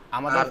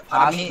 আমাদের আর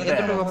আমি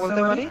এতটুকু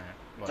বলতে পারি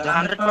যে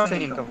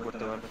 100% ইনকাম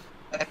করতে পারবেন,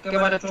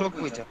 একেবারে চোখ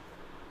বুঝা,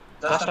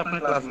 জাস্ট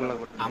আপনার ক্লাসগুলো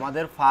করতে হবে।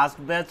 আমাদের ফার্স্ট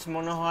ব্যাচ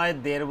মনে হয়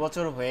 1.5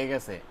 বছর হয়ে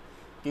গেছে,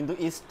 কিন্তু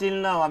স্টিল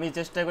নাও আমি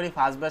চেষ্টা করি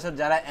ফার্স্ট ব্যাচের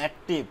যারা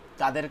অ্যাক্টিভ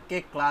তাদেরকে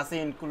ক্লাসে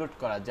ইনক্লুড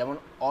করা। যেমন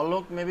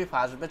অলোক মেবি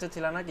ফার্স্ট ব্যাচে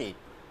ছিল নাকি,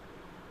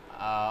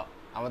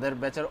 আমাদের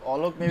ব্যাচের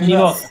অলোক মেবি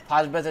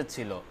ফার্স্ট ব্যাচের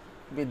ছিল,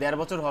 1.5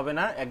 বছর হবে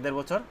না, 1-1.5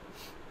 বছর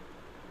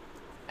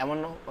এমন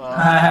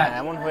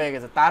এমন হয়ে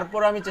গেছে।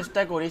 তারপর আমি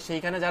চেষ্টা করি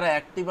সেইখানে যারা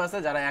অ্যাক্টিভ আছে,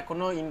 যারা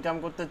এখনো ইনকাম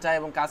করতে চায়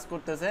এবং কাজ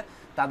করতেছে,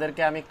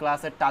 তাদেরকে আমি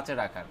ক্লাসের টাচে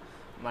রাখার,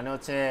 মানে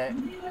হচ্ছে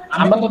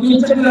আমরা তো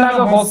 3-4 দিন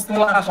আগে হোস্ট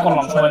ক্লাস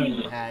করলাম সবাই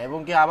মিলে। হ্যাঁ, এবং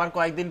কি আবার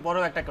কয়েকদিন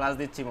পরেও একটা ক্লাস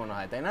দিচ্ছি মনে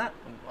হয়, তাই না?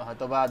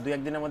 হয়তো বা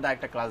 2-1 দিনের মধ্যে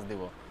একটা ক্লাস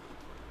দিব,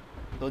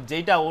 তো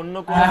যেটা অন্য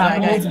কোনো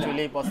জায়গায়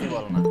অ্যাকচুয়ালি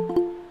পসিবল না।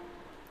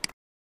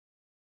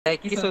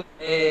 কিছু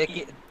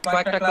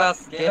কয়েকটা ক্লাস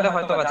গেলে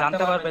হয়তো বা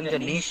জানতে পারবেন যে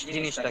নিশ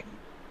জিনিসটা কি।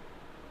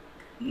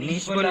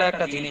 নিশ বলে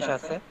একটা জিনিস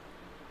আছে,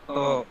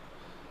 তো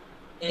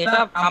এটা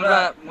আমরা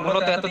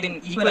মূলত এতদিন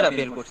করে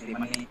বের করছি,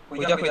 মানে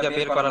খুঁজা খুঁজা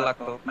বের করা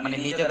লাগতো, মানে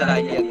নিজেদের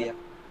আইডিয়া দিয়ে।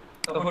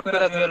 তো হুট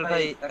করে জুয়েল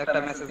ভাই একটা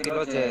মেসেজ দিল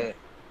যে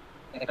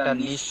একটা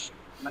নিশ,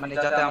 মানে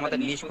যাতে আমাদের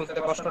নিশ খুঁজতে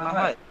কষ্ট না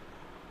হয়,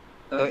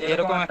 তো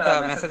এরকম একটা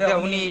মেসেজ দিয়ে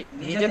উনি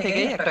নিজে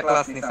থেকেই একটা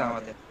ক্লাস নিছে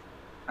আমাদের।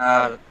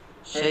 আর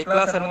সেই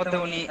ক্লাসের মধ্যে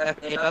উনি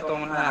এটা তো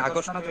মনে হয়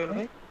আগস্ট না জুয়েল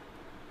ভাই,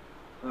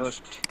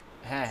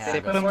 হ্যাঁ,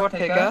 সেপ্টেম্বর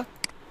থেকে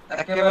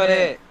একেবারে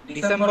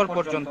ডিসেম্বর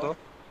পর্যন্ত,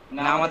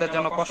 মানে আমাদের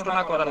যেন কষ্ট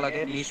না করার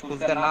লাগে, নিশ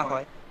খুঁজতে না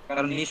হয়,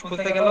 কারণ নিশ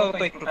খুঁজতে গেলেও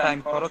তো একটু টাইম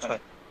খরচ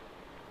হয়।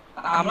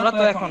 আমরা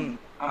তো এখন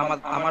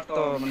আমার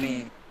তো মানে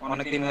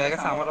অনেকদিন হয়ে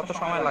গেছে, আমারও তো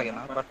সময় লাগে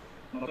না, বাট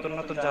নতুন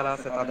নতুন যারা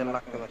আছে তাদের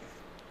লাগতে পারে।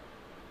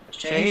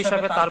 সেই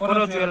হিসাবে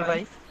তারপরেও জুয়েল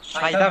ভাই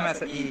সাইদা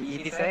মেসেজ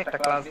দিছে, একটা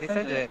ক্লাস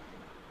দিছে যে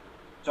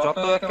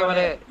যত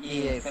একেবারে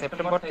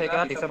সেপ্টেম্বর থেকে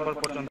ডিসেম্বর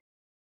পর্যন্ত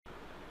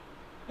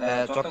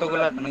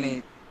যতগুলা মানে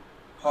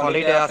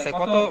হলিডে আছে,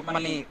 কত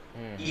মানে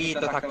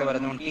তো থাকতে পারে,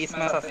 যেমন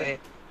ক্রিসমাস আছে,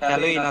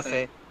 হ্যালোইন আছে,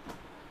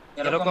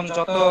 এরকম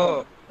যত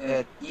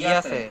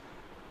আছে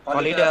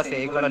হলিডে আছে,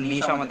 এগুলা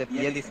নিশ আমাদের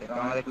দিয়ে দিছে, তো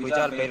আমাদের খুঁজে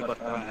আর বের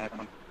করতে হয় না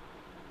এখন।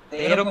 তো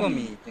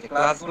এরকমই যে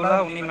ক্লাসগুলা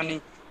উনি মানে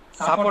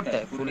সাপোর্ট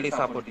দেয়, ফুললি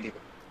সাপোর্ট দিবে,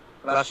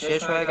 ক্লাস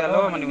শেষ হয়ে গেল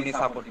মানে উনি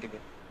সাপোর্ট দিবে।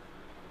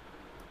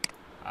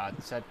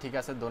 আচ্ছা, ঠিক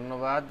আছে,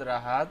 ধন্যবাদ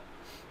রাহাত।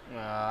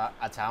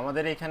 আচ্ছা,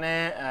 আমাদের এখানে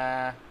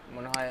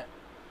মনে হয়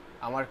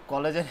আমার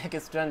কলেজের এক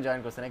স্টুডেন্ট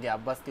জয়েন করছে নাকি,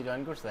 আব্বাস কি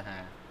জয়েন করছে?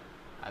 হ্যাঁ,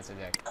 আচ্ছা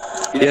যাক,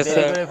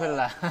 দেরি করে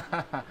ফেললা।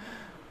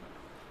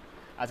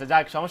 আচ্ছা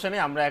যাক, সমস্যা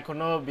নেই, আমরা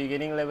এখনো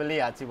বিগিনিং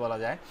লেভেলেই আছি বলা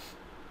যায়।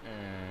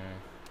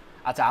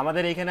 আচ্ছা,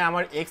 আমাদের এখানে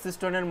আমার এক্স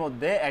স্টুডেন্টের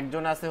মধ্যে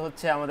একজন আছে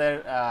হচ্ছে আমাদের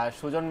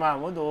সুজন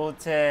মাহমুদ, ও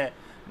হচ্ছে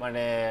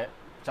মানে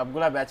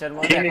সবগুলা ব্যাচের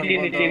মধ্যে এখন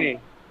পর্যন্ত,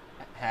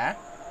 হ্যাঁ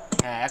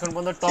হ্যাঁ, এখন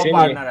পর্যন্ত টপ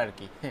আর্নার আর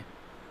কি,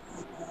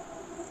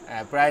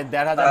 প্রায়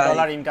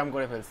 $1,500 ইনকাম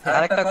করে ফেলছে।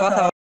 আরেকটা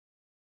কথা,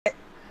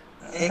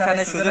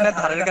 এখানে সুজনের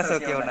ধারের কাছেও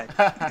কেউ নাই,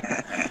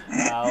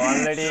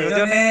 অলরেডি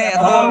সুজনে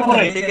এত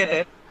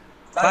ডেডিকেটেড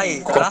ভাই।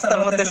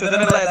 রাস্তার মধ্যে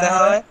সুজনের লাই দেখা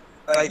হয়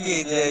ভাই কি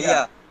যে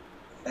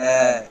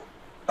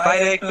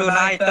বাইরে একটু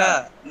না, এটা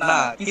না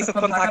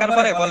কিছুক্ষণ থাকার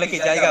পরে বলে কি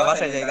জায়গা,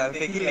 বাসায় জায়গা, আমি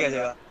কি লেগে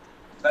যাবা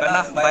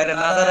না, বাইরে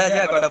না দাঁড়ায়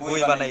যায় কটা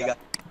বই বানাইগা।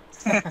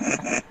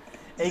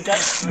 এইটা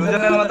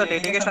সুজনের মতো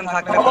ডেডিকেশন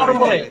থাকলে তো আমার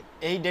উপরে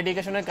এই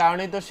ডেডিকেশনের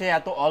কারণেই তো সে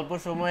এত অল্প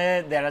সময়ে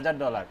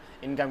 $1,500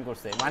 ইনকাম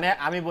করছে। মানে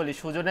আমি বলি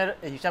সুজনের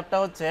হিসাবটা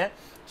হচ্ছে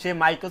সে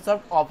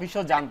মাইক্রোসফট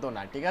অফিসও জানতো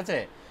না, ঠিক আছে,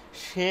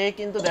 সে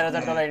কিন্তু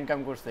 $1,500 ইনকাম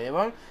করছে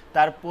এবং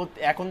তার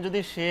এখন যদি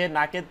সে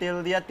নাকে তেল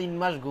দিয়া 3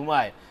 মাস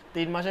ঘুমায়,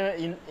 3 মাসে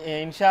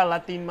ইনশাআল্লাহ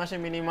 3 মাসে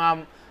মিনিমাম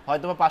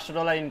হয়তো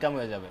 $500 ইনকাম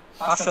হয়ে যাবে,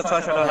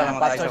 $500-600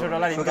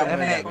 $500 ইনকাম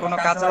হয়ে যাবে,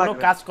 কোনো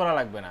কাজ করা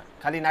লাগবে না,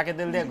 খালি নাকে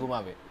তেল দিয়ে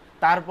ঘুমাবে।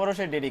 তারপরও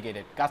সে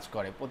ডেডিকেটেড, কাজ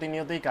করে,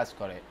 প্রতিনিয়তই কাজ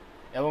করে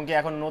এবং কি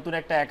এখন নতুন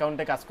একটা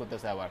অ্যাকাউন্টে কাজ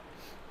করতেছে আবার।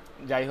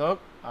 যাই হোক,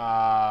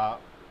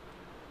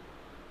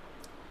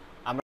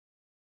 আমরা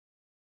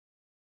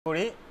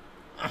করি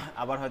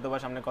আবার হয়তো বা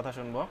সামনে কথা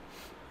শুনবো।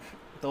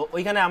 তো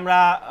ওইখানে আমরা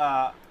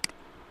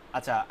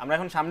আচ্ছা আমরা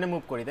এখন সামনে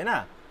মুভ করি, তাই না?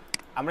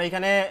 আমরা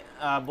এখানে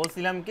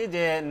বলছিলাম কি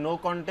যে নো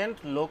কন্টেন্ট,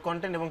 লো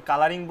কন্টেন্ট এবং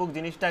কালারিং বুক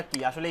জিনিসটা কি,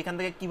 আসলে এখান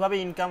থেকে কিভাবে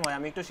ইনকাম হয়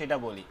আমি একটু সেটা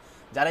বলি।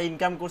 যারা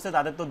ইনকাম করছে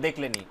তাদের তো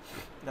দেখলেনি,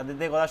 তাদের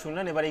থেকে কথা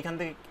শুনলেন, এবার এখান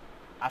থেকে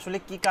আসলে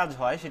কি কাজ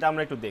হয় সেটা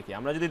আমরা একটু দেখি।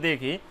 আমরা যদি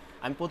দেখি,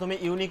 আমি প্রথমে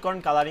ইউনিকর্ন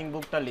কালারিং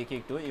বুকটা লিখি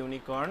একটু,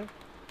 ইউনিকর্ন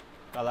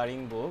কালারিং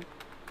বুক।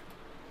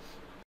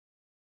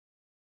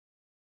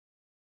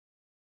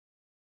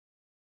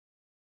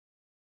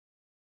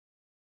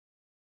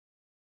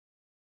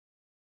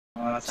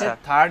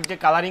 থার্ড যে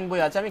কালারিং বই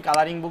আছে, আমি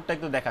কালারিং বুকটা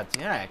একটু দেখাচ্ছি।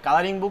 হ্যাঁ,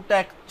 কালারিং বুকটা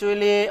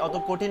অ্যাকচুয়ালি অত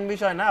কঠিন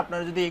বিষয় না,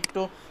 আপনারা যদি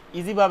একটু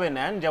ইজিভাবে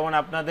নেন, যেমন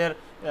আপনাদের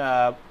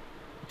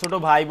ছোট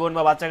ভাই বোন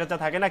বা বাচ্চা কাচ্চা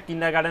থাকে না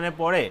কিন্ডার গার্ডেনে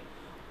পড়ে,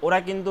 ওরা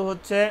কিন্তু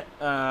হচ্ছে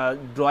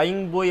ড্রয়িং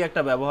বই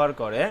একটা ব্যবহার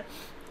করে,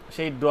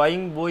 সেই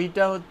ড্রয়িং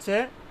বইটা হচ্ছে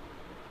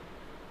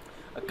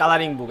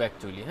কালারিং বুক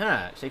অ্যাকচুয়ালি।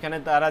 হ্যাঁ, সেখানে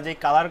তারা যে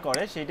কালার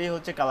করে সেটাই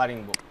হচ্ছে কালারিং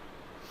বুক।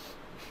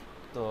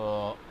 তো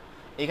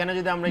এখানে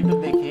যদি আমরা একটু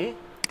দেখি,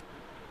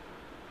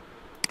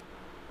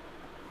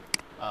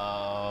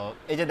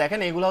 এই যে দেখেন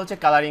এগুলো হচ্ছে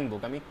কালারিং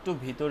বুক। আমি একটু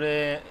ভিতরে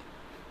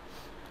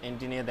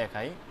এন্ট্রি নিয়ে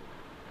দেখাই।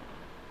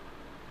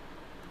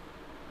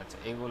 আচ্ছা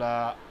এগুলা,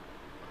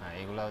 হ্যাঁ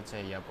এগুলা হচ্ছে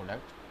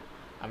প্রোডাক্ট।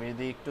 আমি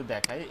যদি একটু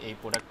দেখাই, এই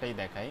প্রোডাক্টটাই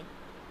দেখাই।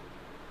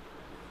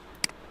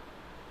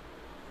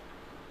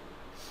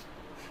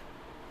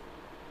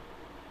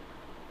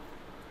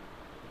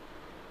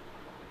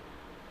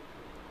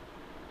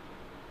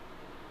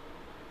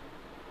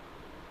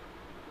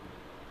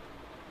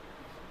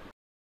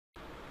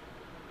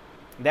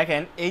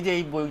 দেখেন এই যে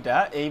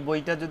এই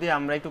বইটা যদি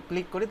আমরা একটু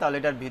ক্লিক করি তাহলে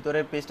এটার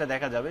ভিতরের পেজটা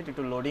দেখা যাবে।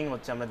 একটু লোডিং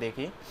হচ্ছে, আমরা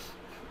দেখি,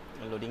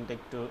 লোডিংটা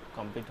একটু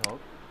কমপ্লিট হোক।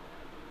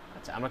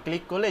 আচ্ছা আমরা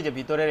ক্লিক করলে এই যে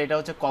ভিতরের এটা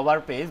হচ্ছে কভার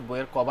পেজ,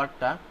 বইয়ের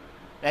কভারটা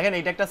দেখেন।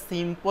 এটা একটা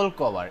সিম্পল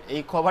কভার,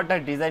 এই কভারটা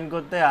ডিজাইন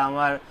করতে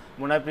আমার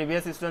মনে হয়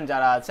প্রিভিয়াস স্টুডেন্ট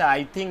যারা আছে,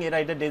 আই থিঙ্ক এটা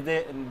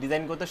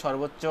ডিজাইন করতে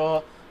সর্বোচ্চ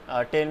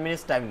 10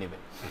 মিনিটস টাইম নেবে,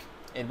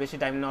 এর বেশি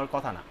টাইম নেওয়ার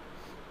কথা না।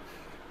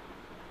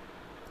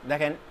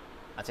 দেখেন,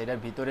 আচ্ছা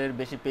এটার ভিতরের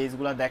বেশি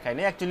পেজগুলো দেখায়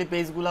না, অ্যাকচুয়ালি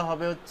পেজগুলো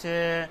হবে হচ্ছে,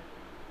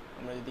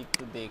 আমরা যদি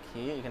একটু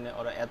দেখি এখানে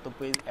ওরা এত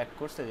পেজ অ্যাড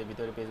করছে যে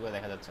ভিতরে পেজগুলো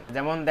দেখা যাচ্ছে না।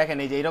 যেমন দেখেন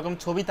এই যে এরকম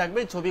ছবি থাকবে,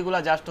 ছবিগুলো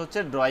জাস্ট হচ্ছে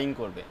ড্রয়িং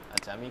করবে।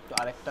 আচ্ছা আমি একটু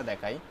আরেকটা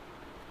দেখাই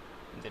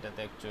যেটাতে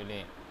অ্যাকচুয়ালি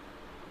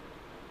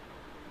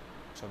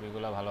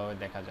ছবিগুলো ভালোভাবে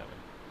দেখা যাবে,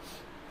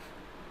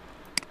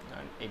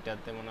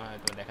 এটাতে মনে হয়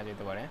তো দেখা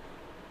যেতে পারে।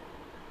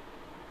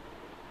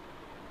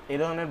 এই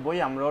ধরনের বই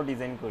আমরাও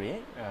ডিজাইন করি,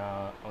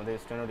 আমাদের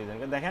স্টুডেন্টও ডিজাইন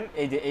করে। দেখেন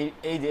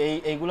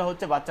এইগুলো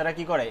হচ্ছে বাচ্চারা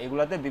কি করে,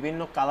 এগুলোতে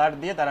বিভিন্ন কালার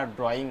দিয়ে তারা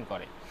ড্রয়িং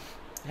করে।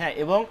 হ্যাঁ,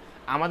 এবং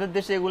আমাদের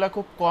দেশে এগুলো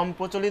খুব কম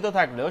প্রচলিত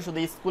থাকলেও শুধু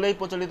স্কুলেই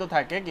প্রচলিত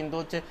থাকে, কিন্তু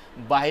হচ্ছে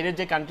বাইরের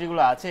যে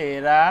কান্ট্রিগুলো আছে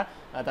এরা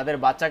তাদের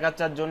বাচ্চা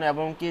কাচ্চার জন্য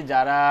এবং কি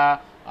যারা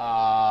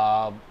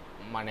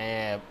মানে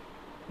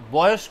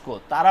বয়স্ক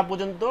তারা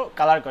পর্যন্ত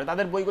কালার করে,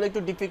 তাদের বইগুলো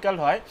একটু ডিফিকাল্ট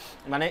হয়।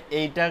 মানে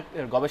এইটা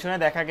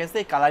গবেষণায় দেখা গেছে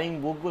এই কালারিং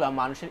বুকগুলো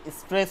মানুষের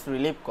স্ট্রেস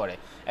রিলিভ করে।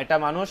 একটা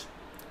মানুষ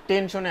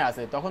টেনশনে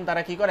আছে তখন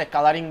তারা কি করে,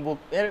 কালারিং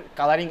বুকের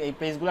কালারিং এই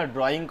পেজগুলো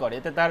ড্রয়িং করে,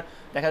 এতে তার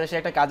দেখা যায় সে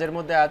একটা কাজের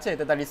মধ্যে আছে,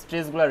 এতে তার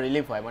স্ট্রেসগুলো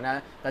রিলিফ হয়, মানে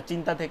তার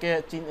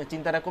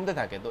চিন্তাটা কমতে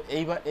থাকে। তো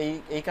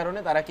এই কারণে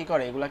তারা কি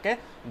করে, এগুলোকে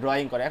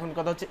ড্রয়িং করে। এখন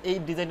কথা হচ্ছে এই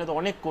ডিজাইনটা তো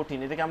অনেক কঠিন,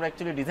 এটাকে আমরা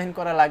অ্যাকচুয়ালি ডিজাইন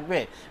করা লাগবে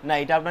না?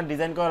 এটা আপনার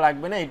ডিজাইন করা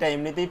লাগবে না, এটা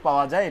এমনিতেই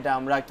পাওয়া যায়। এটা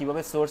আমরা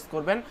কিভাবে সোর্স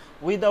করবেন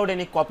উইদাউট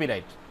এনি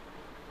কপিরাইট।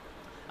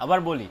 আবার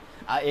বলি,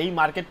 এই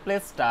মার্কেট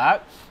প্লেসটা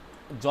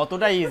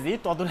যতটা ইজি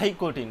ততটাই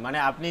কঠিন। মানে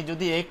আপনি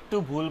যদি একটু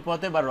ভুল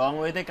পথে বা রং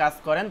ওয়েতে কাজ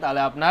করেন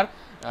তাহলে আপনার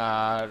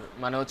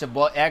মানে হচ্ছে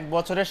 1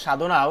 বছরের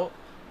সাধনাও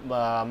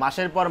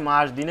মাসের পর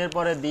মাস, দিনের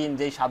পরে দিন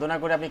যেই সাধনা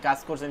করে আপনি কাজ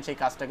করছেন সেই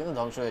কাজটা কিন্তু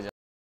ধ্বংস হয়ে যায়।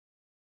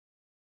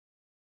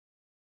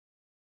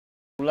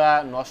 এগুলা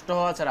নষ্ট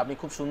হওয়া ছাড়া আপনি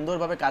খুব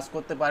সুন্দরভাবে কাজ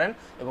করতে পারেন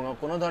এবং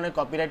কোনো ধরনের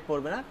কপিরাইট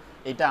পড়বে না।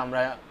 এটা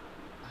আমরা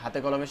হাতে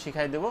কলমে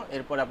শিখাই দেবো,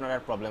 এরপর আপনার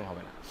আর প্রবলেম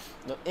হবে না।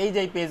 তো এই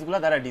যে পেজগুলো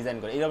তারা ডিজাইন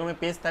করে, এই রকমের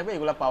পেজ থাকবে,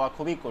 এগুলো পাওয়া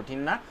খুবই কঠিন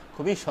না,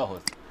 খুবই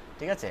সহজ,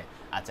 ঠিক আছে?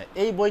 আচ্ছা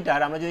এই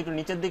বইটার আমরা যদি একটু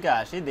নিচের দিকে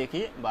আসি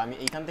দেখি, বা আমি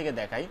এইখান থেকে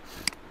দেখাই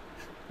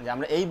যে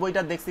আমরা এই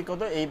বইটা দেখছি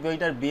কত, এই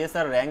বইটার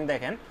বিএসআর র্যাঙ্ক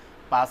দেখেন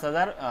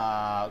 5000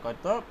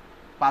 কত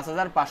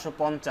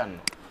 5555।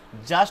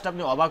 জাস্ট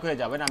আপনি অবাক হয়ে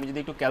যাবেন। আমি যদি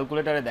একটু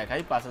ক্যালকুলেটারে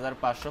দেখাই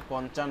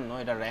 5555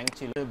 এটা র্যাঙ্ক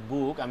ছিল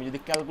বুক। আমি যদি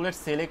ক্যালকুলেট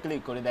সেলে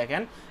ক্লিক করি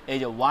দেখেন এই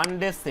যে 1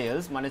 ডে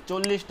সেলস মানে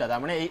 40টা, তার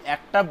মানে এই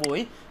একটা বই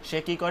সে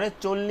কি করে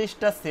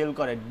 40টা সেল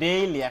করে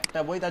ডেইলি। একটা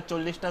বই তার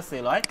 40টা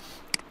সেল হয়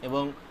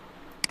এবং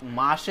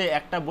মাসে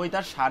একটা বই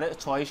তার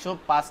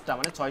 650টা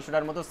মানে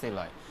 600টার মতো সেল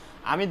হয়।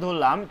 আমি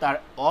ধরলাম তার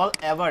অল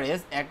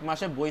অ্যাভারেজ এক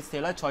মাসে বই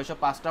সেল হয়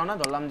 605টাও না,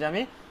 ধরলাম যে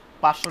আমি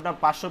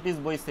 500 পিস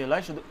বই সেল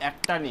হয় শুধু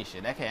একটা নিশে।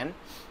 দেখেন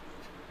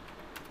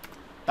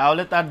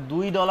তাহলে তার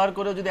 $2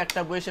 করেও যদি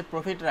একটা বই সে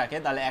প্রফিট রাখে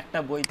তাহলে একটা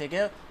বই থেকে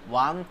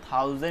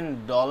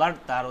 $1000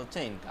 তার হচ্ছে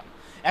ইনকাম।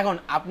 এখন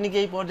আপনি কি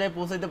এই পর্যায়ে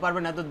পৌঁছাতে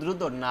পারবেন এত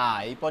দ্রুত? না,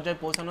 এই পর্যায়ে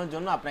পৌঁছানোর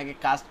জন্য আপনাকে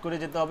কাজ করে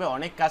যেতে হবে,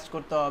 অনেক কাজ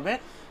করতে হবে।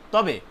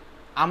 তবে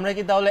আমরা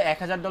কি তাহলে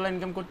 $1000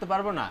 ইনকাম করতে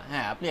পারবো না?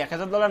 হ্যাঁ, আপনি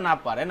 $1000 না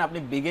পারেন, আপনি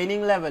বিগিনিং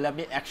লেভেলে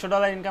আপনি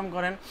 $100 ইনকাম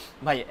করেন।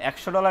 ভাই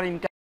 $100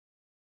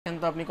 ইনকাম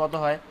তো আপনি কত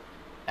হয়?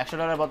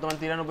 $100 বর্তমান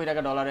 93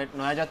 টাকা, ডলারের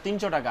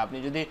 9300 টাকা। আপনি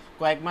যদি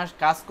কয়েক মাস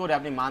কাজ করে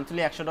আপনি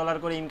মান্থলি $100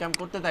 করে ইনকাম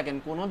করতে থাকেন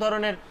কোনো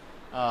ধরনের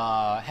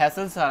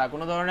হ্যাসেল ছাড়া,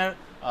 কোনো ধরনের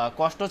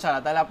কষ্ট ছাড়া,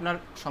 তাহলে আপনার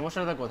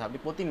সমস্যাটা কোথায়? আপনি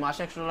প্রতি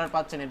মাসে $100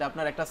 পাচ্ছেন, এটা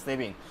আপনার একটা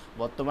সেভিং।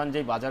 বর্তমান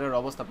যেই বাজারের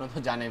অবস্থা আপনারা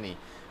তো জানেনই।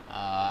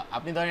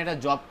 আপনি ধরেন এটা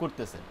জব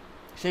করতেছেন,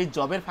 সেই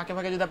জবের ফাঁকে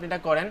ফাঁকে যদি আপনি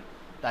এটা করেন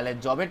তাহলে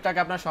জবের টাকা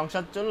আপনার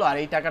সংসার চললো আর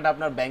এই টাকাটা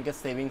আপনার ব্যাংকের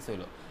সেভিংস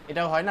হলো,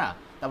 এটাও হয় না?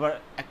 তারপর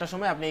একটা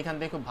সময় আপনি এখান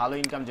থেকে খুব ভালো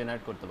ইনকাম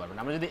জেনারেট করতে পারবেন।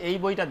 আমরা যদি এই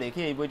বইটা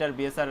দেখি, এই বইটার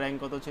বিএসআর র্যাঙ্ক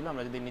কত ছিল,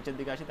 আমরা যদি নিচের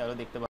দিকে আসি তাহলে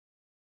দেখতে পাবো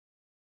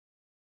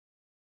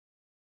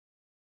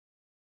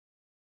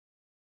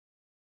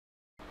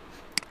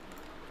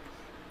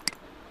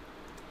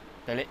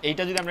তাহলে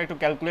এইটা যদি আমরা একটু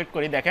ক্যালকুলেট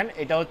করি দেখেন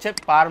এটা হচ্ছে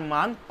পার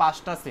মান্থ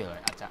 5টা সেল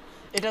হয়। আচ্ছা,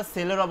 এটা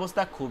সেলের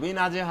অবস্থা খুবই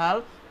নাজেহাল,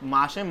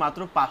 মাসে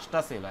মাত্র 5টা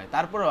সেল হয়।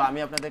 তারপরেও আমি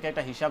আপনাদেরকে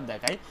একটা হিসাব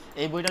দেখাই,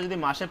 এই বইটা যদি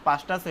মাসে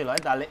 5টা সেল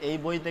হয় তাহলে এই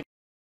বই থেকে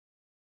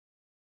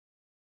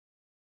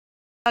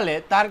তাহলে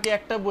তার কি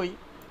একটা বই,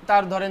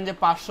 তার ধরেন যে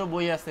 500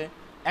 বই আছে।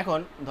 এখন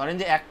ধরেন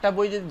যে একটা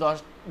বই যদি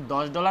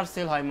 $10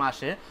 সেল হয়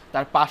মাসে,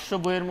 তার 500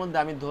 বইয়ের মধ্যে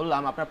আমি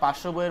ধরলাম আপনার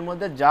 500 বইয়ের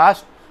মধ্যে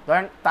জাস্ট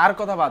ধরেন তার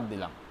কথা বাদ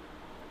দিলাম,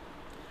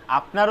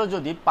 আপনারও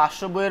যদি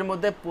 500 বইয়ের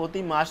মধ্যে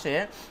প্রতি মাসে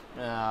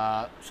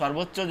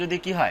সর্বোচ্চ যদি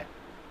কি হয়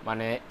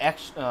মানে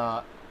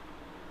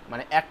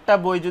মানে একটা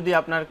বই যদি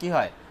আপনার কি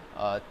হয়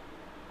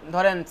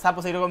ধরেন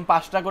সাপোজ এরকম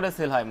 5টা করে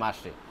সেল হয়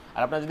মাসে,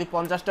 আর আপনার যদি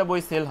 50টা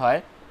বই সেল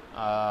হয়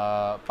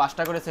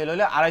 5টা করে সেল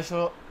হলে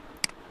 250,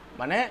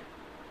 মানে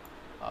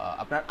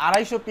আপনার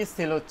 250 পিস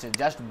সেল হচ্ছে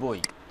জাস্ট বই।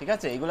 ঠিক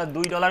আছে, এগুলো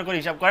 $2 করে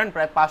হিসাব করেন,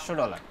 প্রায়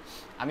 $500।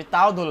 আমি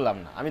তাও ধরলাম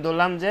না, আমি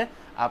ধরলাম যে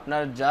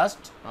আপনার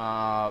জাস্ট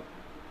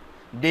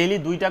ডেইলি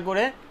 2টা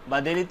করে বা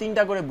ডেইলি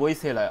 3টা করে বই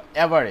সেল হয়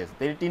অ্যাভারেজ।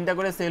 ডেইলি 3টা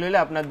করে সেল হলে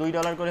আপনার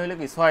 $2 করে হলে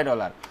কি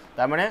 $6,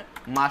 তার মানে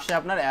মাসে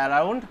আপনার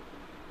অ্যারাউন্ড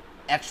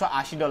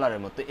 $180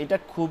 মতো। এটা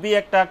খুবই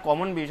একটা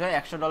কমন বিষয়,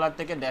 $100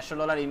 থেকে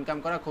 $150 ইনকাম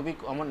করা খুবই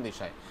কমন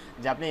বিষয়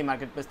যে আপনি এই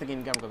মার্কেট প্লেস থেকে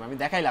ইনকাম করবেন। আমি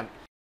দেখাইলাম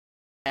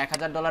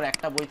 $1000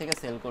 একটা বই থেকে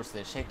সেল করছে,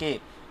 সে কি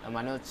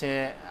মানে হচ্ছে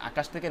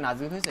আকাশ থেকে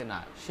নাজিল হয়েছে? না,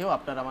 সেও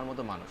আপনার আমার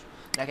মতো মানুষ।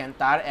 দেখেন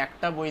তার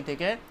একটা বই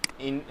থেকে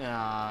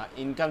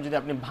ইনকাম যদি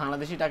আপনি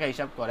বাংলাদেশি টাকা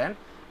হিসাব করেন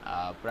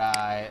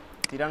প্রায়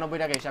 93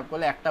 টাকা হিসাব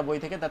করলে একটা বই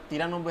থেকে তার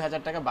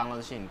 93,000 টাকা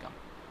বাংলাদেশি ইনকাম।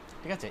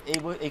 ঠিক আছে, এই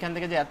বই এখান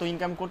থেকে যে এত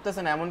ইনকাম করতেছে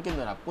না এমন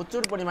কিন্তু না,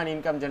 প্রচুর পরিমাণ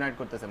ইনকাম জেনারেট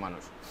করতেছে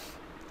মানুষ।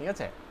 ঠিক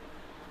আছে,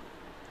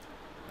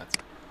 আচ্ছা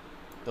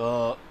তো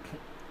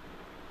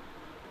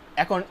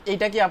এখন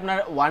এইটা কি আপনার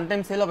ওয়ান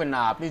টাইম সেল হবে?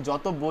 না, আপনি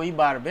যত বই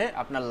বাড়বে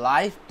আপনার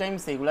লাইফ টাইম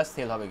সেগুলো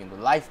সেল হবে, কিন্তু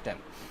লাইফ টাইম।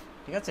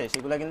 ঠিক আছে,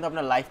 সেগুলো কিন্তু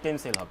আপনার লাইফ টাইম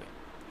সেল হবে,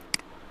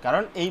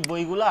 কারণ এই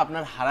বইগুলো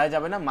আপনার হারায়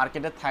যাবে না,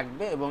 মার্কেটে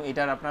থাকবে এবং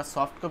এটার আপনার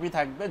সফট কপি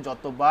থাকবে।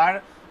 যতবার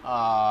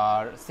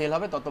সেল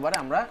হবে ততবারে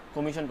আমরা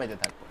কমিশন পাইতে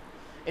থাকবো।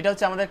 এটা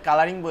হচ্ছে আমাদের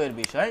কালারিং বইয়ের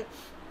বিষয়।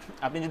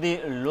 আপনি যদি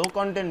লো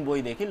কন্টেন্ট বই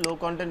দেখি, লো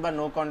কন্টেন্ট বা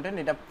নো কন্টেন্ট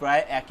এটা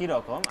প্রায় একই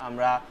রকম।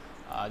 আমরা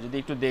যদি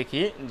একটু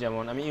দেখি,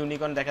 যেমন আমি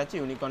ইউনিকর্ন দেখাচ্ছি,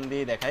 ইউনিকর্ন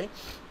দিয়ে দেখাই,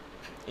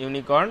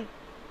 ইউনিকর্ন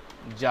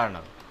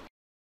জার্নাল।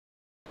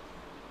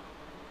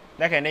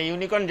 দেখেন এই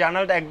ইউনিকর্ন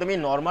জার্নালটা একদমই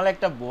নর্মাল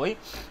একটা বই,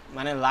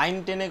 মানে লাইন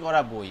টেনে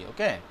করা বই।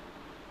 ওকে,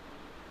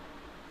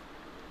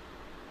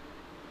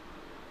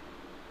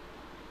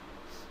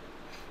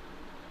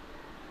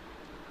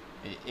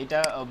 এটা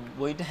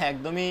বইটা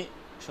একদমই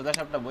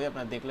সোজাসাপটা বই,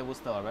 আপনারা দেখলে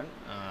বুঝতে পারবেন।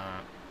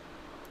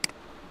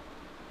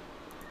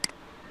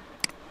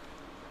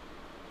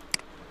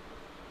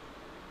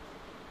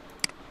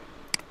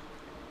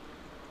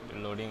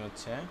 লোডিং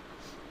হচ্ছে।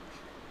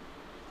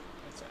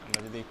 আচ্ছা, আমরা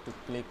যদি একটু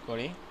ক্লিক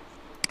করি,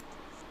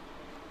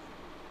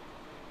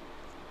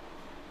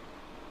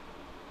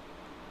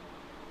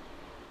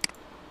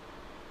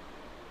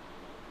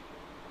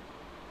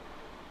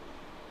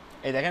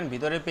 এই দেখেন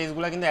ভিতরের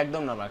পেজগুলো কিন্তু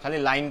একদম নরমাল, খালি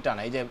লাইন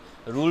টানা, এই যে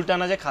রুল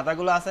টানা যে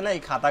খাতাগুলো আছে না,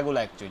 এই খাতাগুলো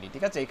অ্যাকচুয়ালি।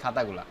 ঠিক আছে, এই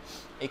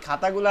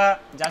খাতাগুলা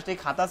জাস্ট এই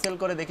খাতা সেল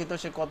করে দেখি তো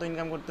সে কত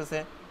ইনকাম করতেছে।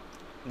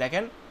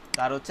 দেখেন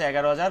তার হচ্ছে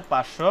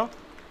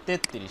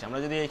 11,533। আমরা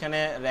যদি এখানে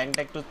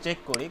র্যাঙ্কটা একটু চেক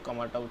করি,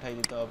 কমাটা উঠাই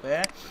দিতে হবে,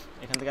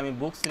 এখান থেকে আমি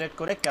বুক সিলেক্ট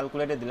করে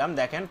ক্যালকুলেটে দিলাম।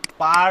 দেখেন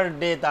পার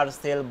ডে তার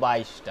সেল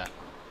 22টা,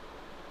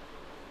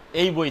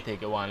 এই বই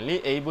থেকে, ওনলি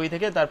এই বই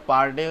থেকে তার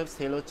পার ডে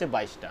সেল হচ্ছে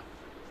 22টা।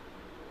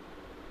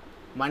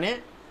 মানে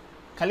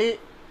খালি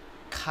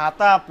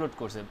খাতা আপলোড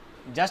করছে,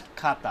 জাস্ট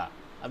খাতা।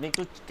 আমি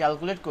একটু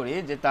ক্যালকুলেট করি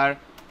যে তার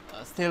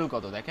সেল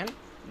কত। দেখেন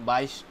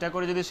 22টা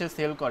করে যদি সে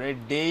সেল করে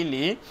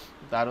ডেইলি,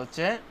 তার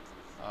হচ্ছে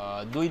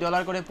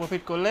 $2 করে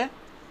প্রফিট করলে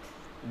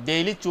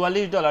ডেইলি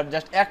 $44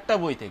 জাস্ট একটা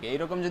বই থেকে।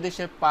 এইরকম যদি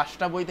সে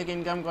 5টা বই থেকে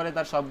ইনকাম করে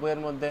তার সব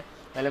বইয়ের মধ্যে,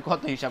 তাহলে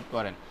কত হিসাব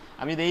করেন।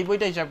 আমি যদি এই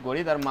বইটা হিসাব করি,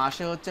 তার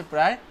মাসে হচ্ছে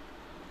প্রায়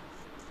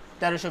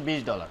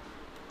 $1320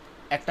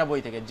 একটা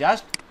বই থেকে,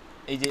 জাস্ট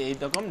এই যে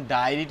এইরকম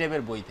ডায়েরি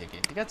টাইপের বই থেকে,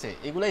 ঠিক আছে।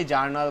 এগুলাই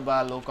জার্নাল বা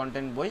লো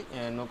কন্টেন্ট বই,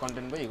 নো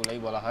কন্টেন্ট বই এগুলাই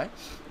বলা হয়।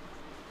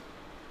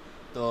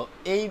 তো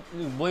এই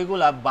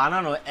বইগুলা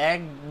বানানো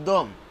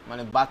একদম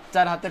মানে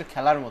বাচ্চার হাতের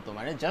খেলার মতো,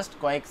 মানে জাস্ট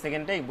কয়েক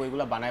সেকেন্ডে এই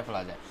বইগুলা বানায়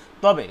ফেলা যায়।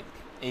 তবে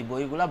এই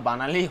বইগুলা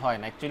বানালেই হয়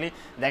না। অ্যাকচুয়ালি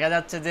দেখা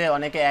যাচ্ছে যে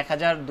অনেকে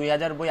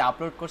 1000-2000 বই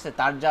আপলোড করছে,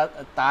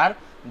 তার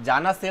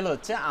জানা সেল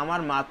হচ্ছে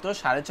আমার মাত্র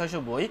 650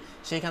 বই,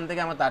 সেইখান থেকে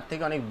আমার তার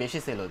থেকে অনেক বেশি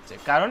সেল হচ্ছে,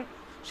 কারণ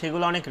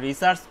সেগুলো অনেক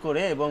রিসার্চ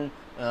করে এবং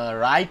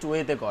রাইট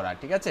ওয়েতে করা,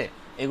 ঠিক আছে।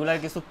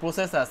 এগুলার কিছু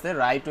প্রসেস আছে,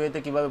 রাইট ওয়েতে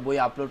কীভাবে বই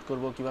আপলোড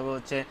করব, কীভাবে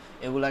হচ্ছে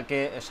এগুলাকে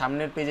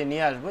সামনের পেজে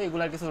নিয়ে আসবো,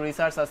 এগুলার কিছু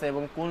রিসার্চ আছে।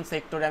 এবং কোন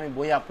সেক্টরে আমি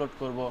বই আপলোড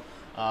করব,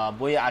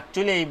 বই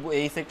অ্যাকচুয়ালি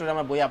এই সেক্টরে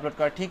আমার বই আপলোড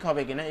করা ঠিক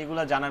হবে কিনা,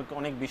 এগুলো জানার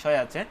অনেক বিষয়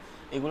আছে।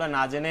 এগুলো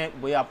না জেনে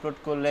বই আপলোড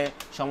করলে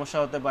সমস্যা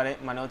হতে পারে,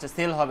 মানে হচ্ছে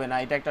সেল হবে না,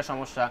 এটা একটা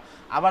সমস্যা।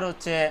 আবার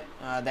হচ্ছে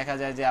দেখা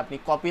যায় যে আপনি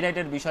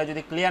কপিরাইটের বিষয়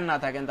যদি ক্লিয়ার না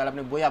থাকেন, তাহলে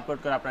আপনি বই আপলোড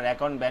করে আপনার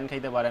অ্যাকাউন্ট ব্যান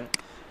খাইতে পারেন,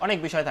 অনেক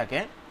বিষয় থাকে।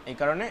 এই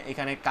কারণে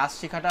এখানে কাজ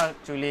শেখাটা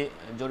অ্যাকচুয়ালি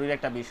জরুরি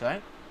একটা বিষয়।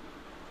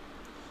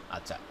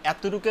 আচ্ছা,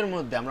 এতটুকের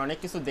মধ্যে আমরা অনেক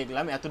কিছু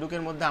দেখলাম,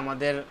 এতটুকের মধ্যে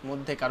আমাদের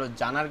মধ্যে কারো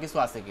জানার কিছু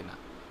আছে কিনা,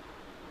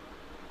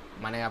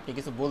 মানে আপনি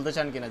কিছু বলতে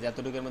চান কিনা যে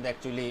এতটুকুর মধ্যে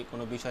অ্যাকচুয়ালি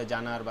কোনো বিষয়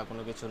জানার বা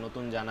কোনো কিছু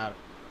নতুন জানার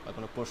বা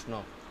কোনো প্রশ্ন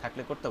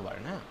থাকলে করতে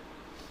পারেন। হ্যাঁ,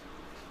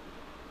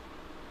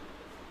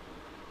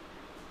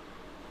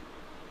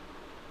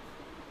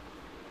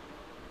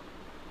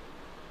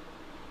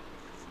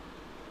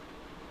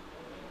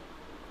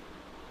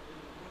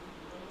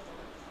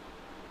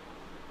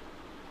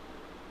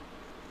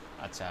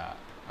 আচ্ছা,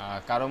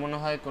 কারো মনে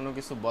হয় কোনো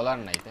কিছু বলার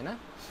নাই, তাই না?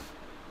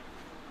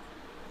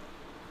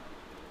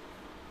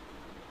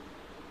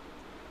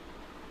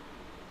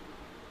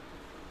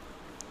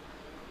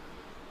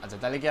 আচ্ছা,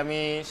 তাহলে কি আমি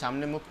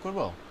সামনে মুভ করব?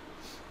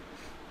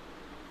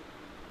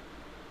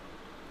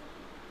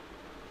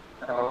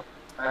 Hello,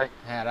 high.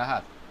 হ্যাঁ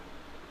রাহাত।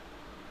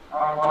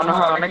 মনে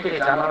হয় অনেকে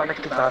জানার অনেক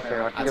কিছু আছে,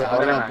 বাট কেউ আচ্ছা,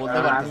 বলে হয়তো না, বলতে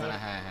কারণ পারতেছে না।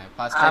 হ্যাঁ হ্যাঁ,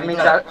 ফার্স্ট টাইম আমি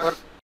তো।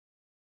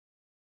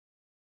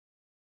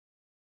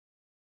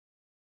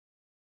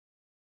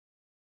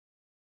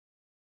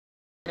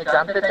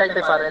 জানতে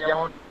চাইতে পারে,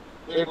 যেমন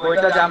এই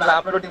বইটা যে আমরা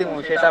আপলোড দিব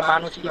সেটা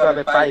মানুষ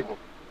কিভাবে পাইবো,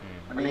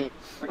 মানে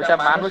ওটা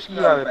মানুষ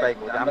কিভাবে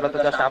পাইবো, যে আমরা তো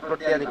জাস্ট আপলোড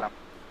দিয়ে দিলাম।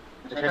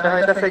 তো সেটা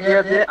হইতাছে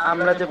গিয়া যে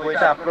আমরা যে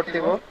বইটা আপলোড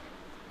দিব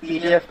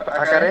পিডিএফ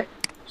আকারে,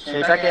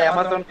 সেটাকে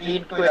অ্যামাজন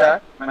প্রিন্ট কইরা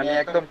মানে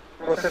একদম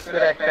প্রসেস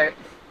করে একটা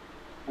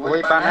বই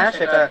বানায়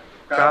সেটা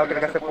গ্রাহকের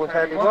কাছে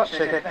পৌঁছায় দিব।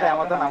 সেক্ষেত্রে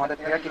অ্যামাজন আমাদের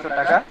থেকে কিছু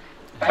টাকা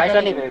পাইটা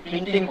নিবে,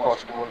 প্রিন্টিং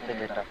কস্ট বলতে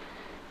যেটা।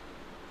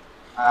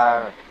 আর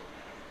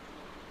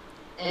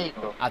এই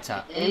তো, আচ্ছা,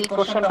 এই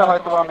কোশ্চেনটা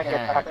হয়তো অনেকে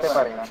হ্যাঁ থাকতে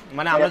পারে না,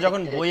 মানে আমরা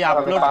যখন বই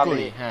আপলোড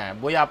করি, হ্যাঁ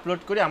বই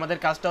আপলোড করি, আমাদের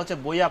কাজটা হচ্ছে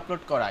বই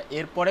আপলোড করা।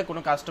 এরপরে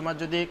কোনো কাস্টমার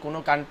যদি কোনো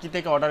কান্ট্রি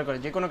থেকে অর্ডার করে,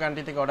 যে কোনো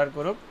কান্ট্রি থেকে অর্ডার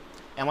করুক,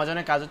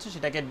 অ্যামাজনের কাজ হচ্ছে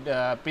সেটাকে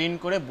প্রিন্ট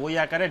করে বই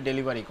আকারে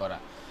ডেলিভারি করা।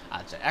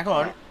 আচ্ছা,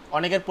 এখন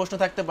অনেকের প্রশ্ন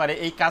থাকতে পারে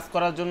এই কাজ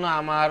করার জন্য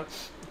আমার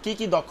কি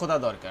কি দক্ষতা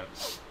দরকার।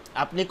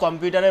 আপনি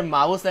কম্পিউটারে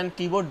মাউস অ্যান্ড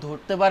কিবোর্ড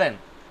ধরতে পারেন,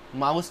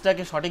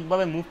 মাউসটাকে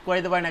সঠিকভাবে মুভ করে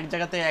দিতে পারেন এক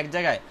জায়গা থেকে এক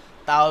জায়গায়,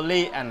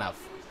 তাহলেই এনাফ।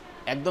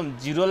 একদম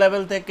জিরো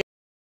লেভেল থেকে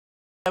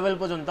লেভেল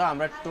পর্যন্ত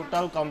আমরা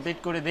টোটাল কমপ্লিট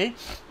করে দিই।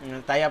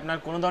 তাই আপনার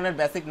কোনো ধরনের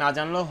বেসিক না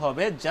জানলেও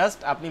হবে, জাস্ট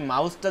আপনি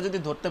মাউসটা যদি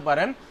ধরতে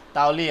পারেন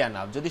তাহলেই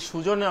এনাফ। যদি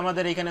সুজন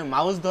আমাদের এখানে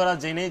মাউস ধরা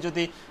জেনেই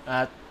যদি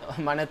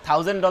মানে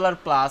 $1000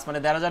 প্লাস, মানে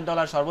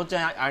 $1500 সর্বোচ্চ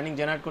আর্নিং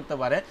জেনারেট করতে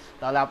পারে,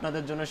 তাহলে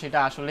আপনাদের জন্য সেটা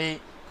আসলেই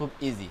খুব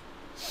ইজি।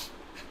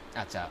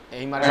 আচ্ছা,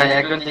 এই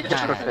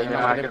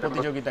মার্কেটের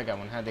প্রতিযোগিতা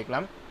কেমন? হ্যাঁ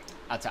দেখলাম।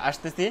 আচ্ছা,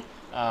 আসতেছি।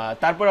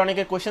 তারপর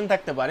অনেকের কোশ্চেন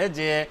থাকতে পারে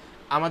যে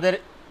আমাদের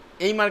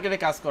এই মার্কেটে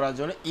কাজ করার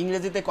জন্য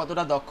ইংরেজিতে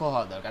কতটা দক্ষ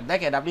হওয়া দরকার।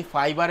 দেখেন, আপনি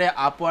ফাইবারে,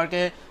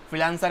 আপওয়ার্কে,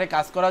 ফ্রিল্যান্সারে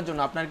কাজ করার জন্য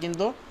আপনার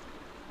কিন্তু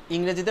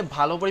ইংরেজিতে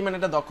ভালো পরিমাণে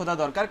একটা দক্ষতা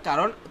দরকার,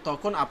 কারণ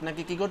তখন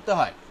আপনাকে কি করতে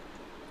হয়,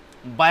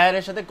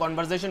 বায়ারের সাথে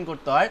কনভারসেশন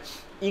করতে হয়,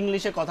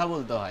 ইংলিশে কথা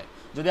বলতে হয়।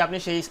 যদি আপনি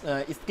সেই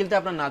স্কিলটা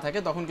আপনার না থাকে,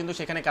 তখন কিন্তু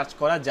সেখানে কাজ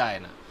করা যায়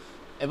না।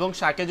 এবং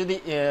তাকে যদি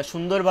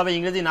সুন্দরভাবে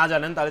ইংরেজি না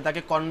জানেন, তাহলে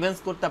তাকে কনভিন্স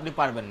করতে আপনি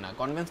পারবেন না।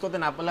 কনভিন্স করতে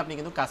না পারলে আপনি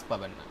কিন্তু কাজ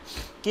পাবেন না।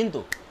 কিন্তু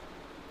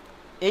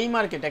এই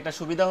মার্কেটে একটা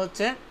সুবিধা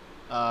হচ্ছে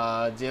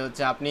যে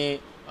হচ্ছে আপনি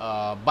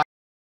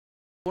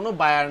কোনো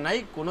বায়ার নাই,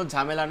 কোনো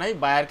ঝামেলা নাই,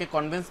 বায়ারকে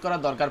কনভিন্স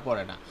করার দরকার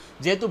পড়ে না।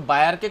 যেহেতু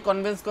বায়ারকে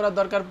কনভিন্স করার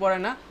দরকার পড়ে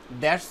না,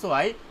 দ্যাটস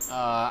ওয়াই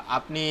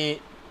আপনি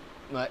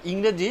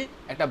ইংরেজি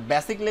একটা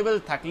বেসিক লেভেল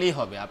থাকলেই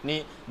হবে। আপনি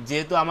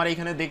যেহেতু আমার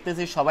এখানে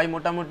দেখতেছি সবাই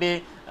মোটামুটি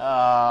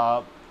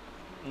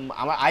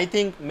আমার আই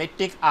থিঙ্ক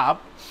মেট্রিক আপ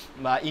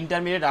বা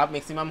ইন্টারমিডিয়েট আপ,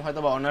 ম্যাক্সিমাম হয়তো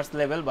বা অনার্স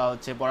লেভেল বা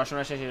হচ্ছে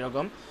পড়াশোনা শেষ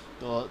এরকম।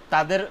 তো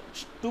তাদের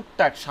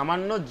টুকটাক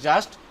সামান্য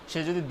জাস্ট সে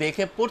যদি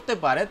দেখে পড়তে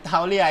পারে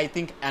তাহলেই আই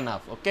থিঙ্ক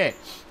এনাফ। ওকে,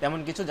 তেমন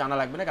কিছু জানা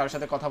লাগবে না, কারোর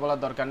সাথে কথা বলার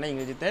দরকার নেই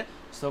ইংরেজিতে,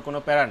 সো কোনো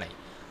প্যারা নেই।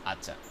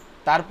 আচ্ছা,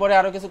 তারপরে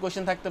আরও কিছু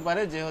কোয়েশ্চেন থাকতে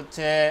পারে যে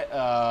হচ্ছে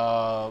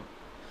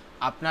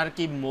আপনার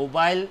কি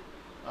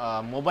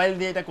মোবাইল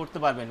দিয়ে এটা করতে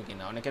পারবেন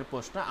কিনা, অনেকের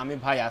প্রশ্ন। আমি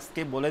ভাই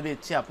আজকে বলে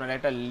দিচ্ছি, আপনারা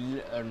একটা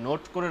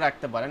নোট করে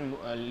রাখতে পারেন,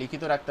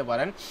 লিখিত রাখতে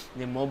পারেন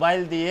যে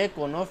মোবাইল দিয়ে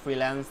কোনো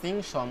ফ্রিল্যান্সিং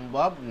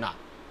সম্ভব না।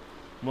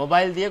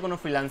 মোবাইল দিয়ে কোনো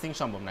ফ্রিল্যান্সিং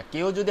সম্ভব না।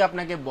 কেউ যদি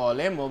আপনাকে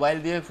বলে মোবাইল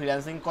দিয়ে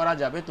ফ্রিল্যান্সিং করা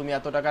যাবে, তুমি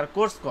এত টাকার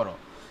কোর্স করো,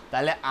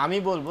 তাহলে আমি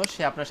বলবো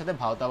সে আপনার সাথে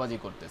ভাওতাবাজি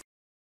করতেছে।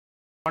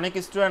 অনেক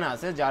স্টুডেন্ট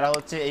আছে যারা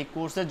হচ্ছে এই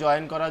কোর্সে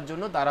জয়েন করার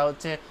জন্য তারা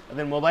হচ্ছে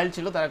তাদের মোবাইল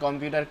ছিল, তারা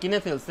কম্পিউটার কিনে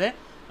ফেলছে,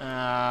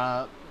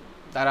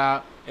 তারা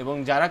এবং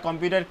যারা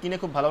কম্পিউটার কিনে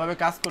খুব ভালোভাবে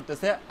কাজ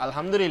করতেছে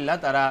আলহামদুলিল্লাহ,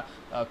 তারা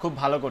খুব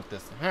ভালো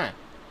করতেছে। হ্যাঁ,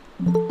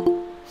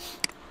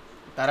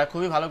 তারা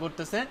খুবই ভালো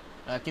করতেছে,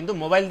 কিন্তু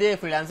মোবাইল দিয়ে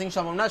ফ্রিল্যান্সিং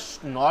সম্ভব না।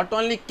 নট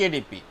অনলি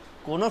কেডিপি,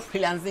 কোনো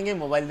ফ্রিল্যান্সিংয়ে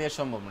মোবাইল দিয়ে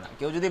সম্ভব না।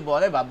 কেউ যদি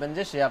বলে ভাববেন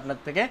যে সে আপনার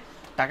থেকে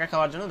টাকা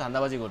খাওয়ার জন্য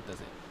ধান্দাবাজি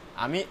করতেছে।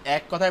 আমি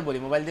এক কথায় বলি,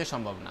 মোবাইল দিয়ে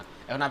সম্ভব না।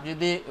 এখন আপনি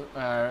যদি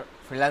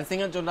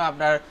ফ্রিল্যান্সিংয়ের জন্য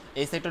আপনার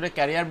এই সেক্টরে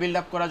ক্যারিয়ার বিল্ড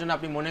আপ করার জন্য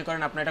আপনি মনে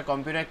করেন আপনার একটা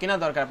কম্পিউটার কেনা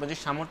দরকার, আপনার যদি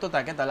সামর্থ্য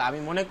থাকে, তাহলে আমি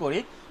মনে করি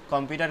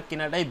কম্পিউটার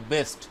কেনাটাই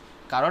বেস্ট।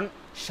 কারণ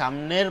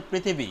সামনের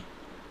পৃথিবী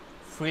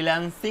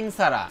ফ্রিল্যান্সিং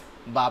ছাড়া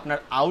বা আপনার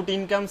আউট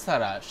ইনকাম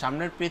ছাড়া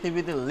সামনের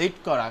পৃথিবীতে লিড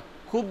করা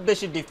খুব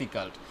বেশি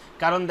ডিফিকাল্ট।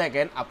 কারণ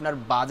দেখেন, আপনার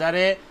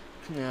বাজারে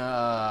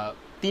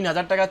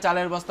 3000 টাকা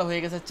চালের বস্তা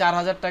হয়ে গেছে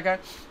 4000 টাকা,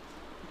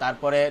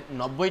 তারপরে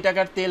 90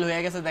 টাকার তেল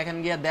হয়ে গেছে দেখেন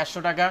গিয়া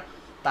 150 টাকা,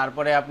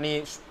 তারপরে আপনি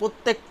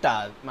প্রত্যেকটা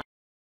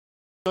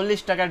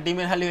 40 টাকার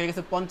ডিমের হালি হয়ে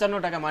গেছে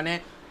 55 টাকা, মানে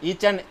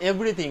ইচ অ্যান্ড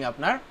এভরিথিং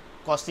আপনার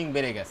কস্টিং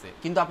বেড়ে গেছে।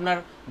 কিন্তু আপনার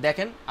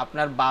দেখেন,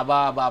 আপনার বাবা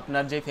বা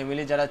আপনার যে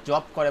ফ্যামিলি যারা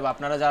জব করে বা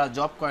আপনারা যারা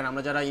জব করেন,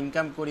 আমরা যারা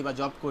ইনকাম করি বা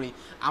জব করি,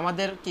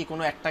 আমাদের কি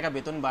কোনো 1 টাকা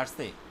বেতন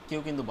বাড়ছে? কেউ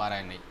কিন্তু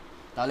বাড়ায় নাই।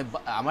 তাহলে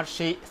আমার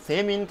সেই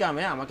সেম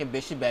ইনকামে আমাকে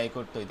বেশি ব্যয়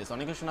করতে হইতেছে।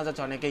 অনেকে শোনা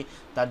যাচ্ছে অনেকেই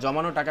তার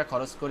জমানো টাকা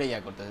খরচ করে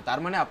করতেছে। তার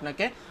মানে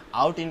আপনাকে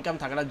আউট ইনকাম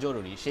থাকাটা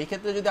জরুরি। সেই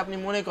ক্ষেত্রে যদি আপনি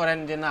মনে করেন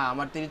যে না,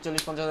 আমার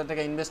 30-40-50 হাজার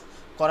টাকা ইনভেস্ট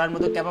করার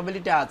মতো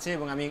ক্যাপাবিলিটি আছে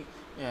এবং আমি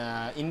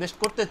ইনভেস্ট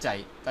করতে চাই,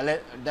 তাহলে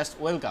দ্যাটস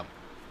ওয়েলকাম।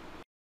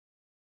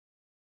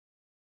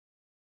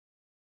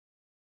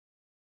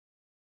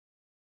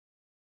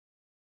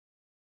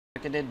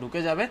 মার্কেটে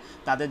ঢুকে যাবে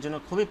তাদের জন্য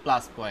খুবই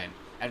প্লাস পয়েন্ট।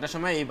 একটা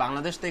সময় এই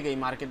বাংলাদেশ থেকে এই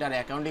মার্কেটে আর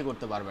অ্যাকাউন্টই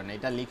করতে পারবেন না,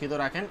 এটা লিখিত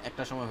রাখেন,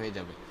 একটা সময় হয়ে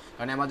যাবে।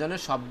 কারণ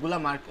অ্যামাজনের সবগুলা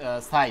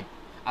সাইট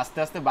আস্তে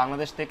আস্তে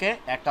বাংলাদেশ থেকে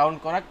অ্যাকাউন্ট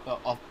করা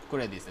অফ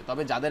করে দিয়েছে।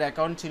 তবে যাদের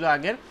অ্যাকাউন্ট ছিল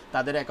আগের,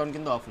 তাদের অ্যাকাউন্ট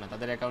কিন্তু অফ না,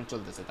 তাদের অ্যাকাউন্ট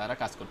চলতেছে, তারা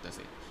কাজ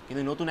করতেছে,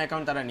 কিন্তু নতুন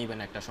অ্যাকাউন্ট তারা নেবেন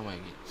একটা সময়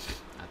গিয়ে।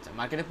 আচ্ছা,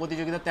 মার্কেটে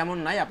প্রতিযোগিতা তেমন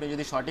নাই, আপনি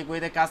যদি সঠিক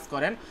ওয়েতে কাজ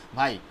করেন।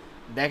 ভাই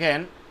দেখেন,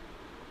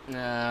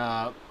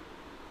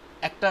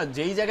 একটা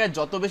যেই জায়গায়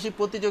যত বেশি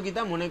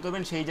প্রতিযোগিতা মনে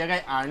করবেন সেই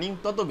জায়গায় আর্নিং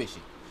তত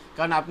বেশি।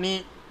 কারণ আপনি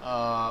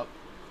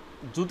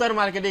জুতার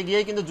মার্কেটে গিয়ে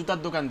কিন্তু জুতার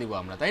দোকান দিব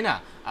আমরা, তাই না?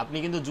 আপনি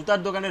কিন্তু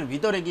জুতার দোকানের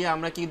ভিতরে গিয়ে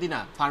আমরা কি দিই না,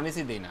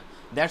 ফার্মেসি দিই না।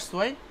 দ্যাটস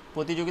ওয়াই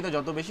প্রতিযোগিতা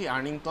যত বেশি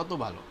আর্নিং তত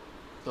ভালো।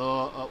 তো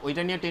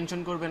ওইটা নিয়ে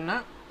টেনশন করবেন না,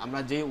 আমরা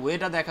যে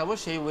ওয়েটা দেখাবো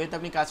সেই ওয়েতে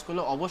আপনি কাজ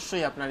করলে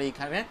অবশ্যই আপনার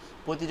এইখানে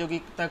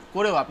প্রতিযোগিতা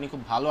করেও আপনি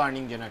খুব ভালো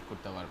আর্নিং জেনারেট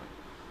করতে পারবেন।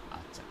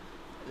 আচ্ছা,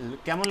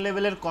 কেমন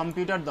লেভেলের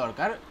কম্পিউটার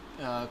দরকার?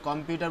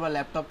 কম্পিউটার বা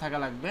ল্যাপটপ থাকা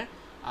লাগবে।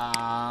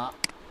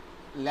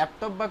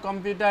 ল্যাপটপ বা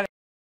কম্পিউটার,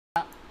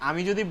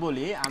 আমি যদি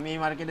বলি, আমি এই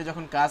মার্কেটে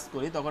যখন কাজ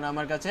করি তখন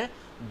আমার কাছে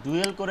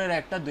ডুয়েল কোরের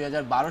একটা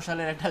 2012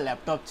 সালের একটা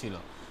ল্যাপটপ ছিল।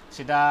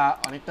 সেটা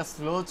অনেকটা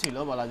স্লো ছিল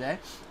বলা যায়।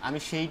 আমি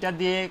সেইটা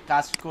দিয়ে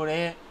কাজ করে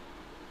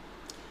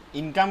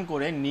ইনকাম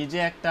করে নিজে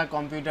একটা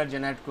কম্পিউটার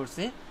জেনারেট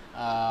করছি,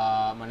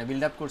 মানে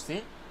বিল্ড আপ করছি।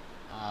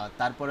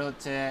 তারপরে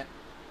হচ্ছে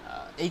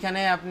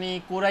এইখানে আপনি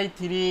কোরাই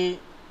 3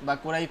 বা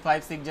কোরাই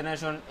 5-6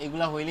 জেনারেশন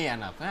এগুলো হইলেই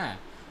এনাফ। হ্যাঁ,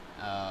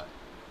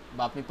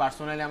 বা আপনি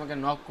পার্সোনালি আমাকে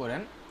নক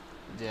করেন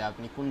যে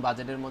আপনি কোন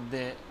বাজেটের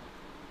মধ্যে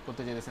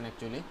করতে চাইতেছেন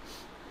অ্যাকচুয়ালি।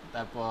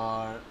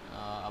 তারপর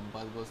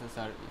আব্বাস বলছে,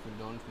 sir if you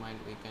don't mind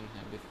we can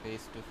have a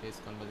face to face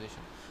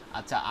conversation.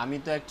 আচ্ছা, আমি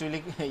তো অ্যাকচুয়ালি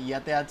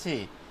ইয়াতে আছি,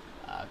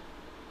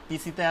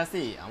 পিসিতে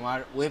আছি, আমার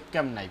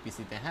ওয়েবক্যাম নাই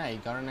পিসিতে। হ্যাঁ, এই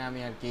কারণে আমি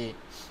আর কি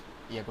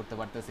করতে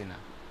পারতেছি না।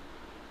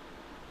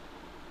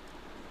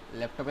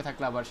 ল্যাপটপে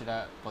থাকলে আবার সেটা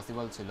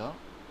পসিবল ছিল।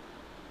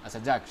 আচ্ছা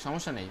যাক,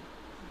 সমস্যা নেই,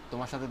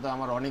 তোমার সাথে তো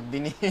আমার অনেক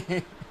দিনই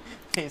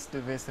ফেস টু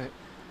ফেস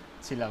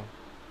ছিলাম।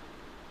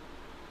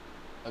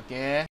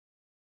 ওকে,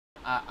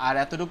 আর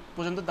এতটুকু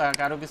পর্যন্ত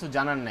কারো কিছু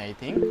জানার নেই আই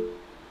থিঙ্ক।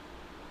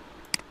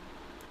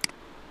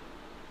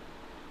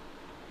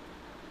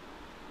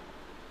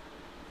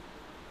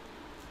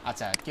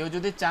 আচ্ছা, কেউ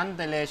যদি চান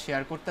তাহলে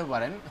শেয়ার করতে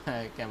পারেন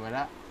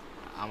ক্যামেরা,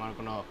 আমার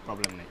কোনো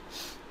প্রবলেম নেই।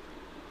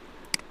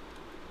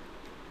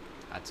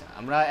 আচ্ছা,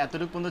 আমরা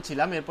এতটুকু পর্যন্ত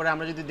ছিলাম। এরপরে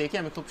আমরা যদি দেখি,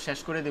 আমি খুব শেষ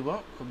করে দিব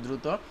খুব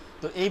দ্রুত।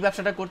 তো এই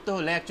ব্যবসাটা করতে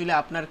হলে অ্যাকচুয়ালি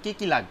আপনার কি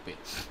কি লাগবে?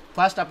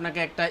 ফার্স্ট, আপনাকে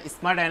একটা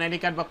স্মার্ট এনআইডি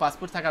কার্ড বা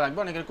পাসপোর্ট থাকা লাগবে।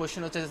 অনেকের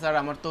কোয়েশ্চেন হচ্ছে যে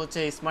স্যার আমার তো হচ্ছে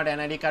স্মার্ট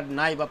এনআইডি কার্ড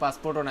নাই বা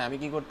পাসপোর্টও নাই, আমি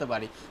কি করতে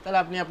পারি? তাহলে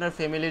আপনি আপনার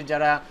ফ্যামিলির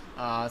যারা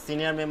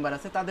সিনিয়র মেম্বার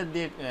আছে তাদের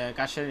দিয়ে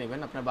কাজ সেরে নেবেন।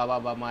 আপনার বাবা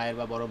বা মায়ের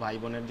বা বড় ভাই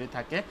বোনের যদি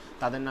থাকে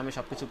তাদের নামে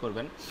সব কিছু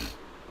করবেন।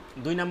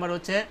 2 নাম্বার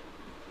হচ্ছে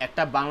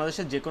একটা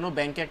বাংলাদেশের যে কোনো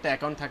ব্যাংকে একটা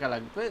অ্যাকাউন্ট থাকা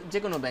লাগবে, যে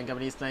কোনো ব্যাংক,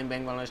 আপনি ইসলামী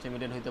ব্যাংক বাংলাদেশ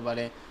লিমিটেড হতে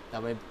পারে,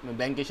 তারপরে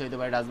ব্যাংক এশিয়া হতে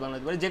পারে, ডাচ বাংলা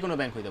হতে পারে, যে কোনো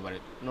ব্যাংক হতে পারে,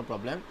 নো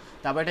প্রবলেম।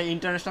 তারপরে একটা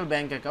ইন্টারন্যাশনাল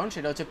ব্যাংক অ্যাকাউন্ট,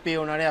 সেটা হচ্ছে পে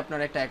ওনারে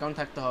আপনার একটা অ্যাকাউন্ট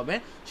থাকতে হবে,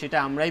 সেটা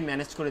আমরাই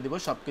ম্যানেজ করে দিব,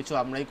 সব কিছু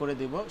আমরাই করে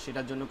দিব,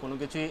 সেটার জন্য কোনো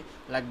কিছুই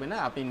লাগবে না,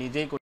 আপনি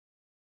নিজেই।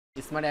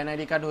 স্মার্ট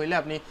এনআইডি কার্ড হইলে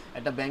আপনি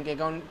একটা ব্যাংক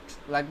অ্যাকাউন্ট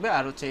লাগবে,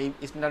 আর হচ্ছে এই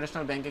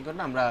ইন্টারন্যাশনাল ব্যাংক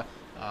অ্যাকাউন্টটা আমরা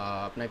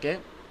আপনাকে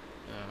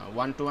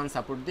 1-to-1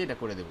 সাপোর্ট দিয়ে এটা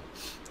করে দেবো।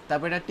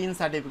 তারপর এটা টিন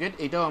সার্টিফিকেট,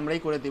 এটাও আমরাই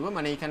করে দিব,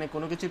 মানে এখানে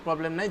কোনো কিছুর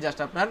প্রবলেম নাই, জাস্ট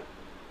আপনার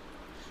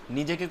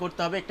নিজেকে করতে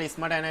হবে, একটা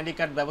স্মার্ট এনআইডি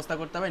কার্ড ব্যবস্থা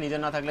করতে হবে,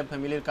 নিজের না থাকলে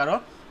ফ্যামিলির কারো,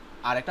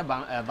 আর একটা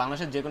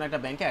বাংলাদেশের যে কোনো একটা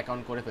ব্যাংকে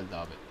অ্যাকাউন্ট করে ফেলতে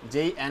হবে,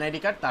 যেই এনআইডি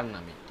কার্ড তার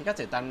নামে, ঠিক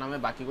আছে, তার নামে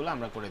বাকিগুলো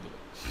আমরা করে দেবো।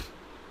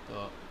 তো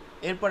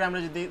এরপরে আমরা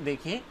যদি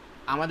দেখি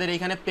আমাদের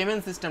এইখানে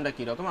পেমেন্ট সিস্টেমটা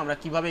কীরকম, আমরা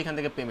কীভাবে এখান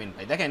থেকে পেমেন্ট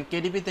পাই। দেখেন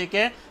কেডিপি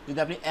থেকে যদি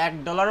আপনি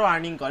 $1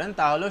 আর্নিং করেন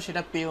তাহলেও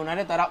সেটা পে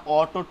ওনারে তারা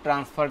অটো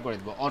ট্রান্সফার করে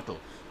দেবো, অটো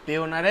পে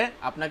ওনারে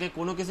আপনাকে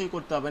কোনো কিছুই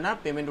করতে হবে না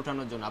পেমেন্ট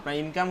ওঠানোর জন্য। আপনার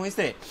ইনকাম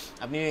হয়েছে,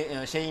 আপনি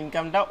সেই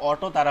ইনকামটা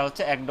অটো তারা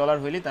হচ্ছে $1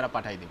 হইলেই তারা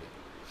পাঠাই দেবে।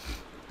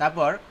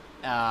 তারপর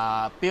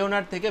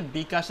পেওনার থেকে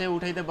বিকাশে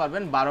উঠাইতে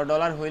পারবেন,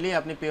 $12 হইলেই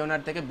আপনি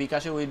পেওনার থেকে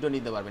বিকাশে উইথড্র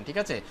নিতে পারবেন, ঠিক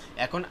আছে।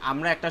 এখন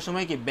আমরা একটা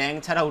সময় কি ব্যাংক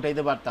ছাড়া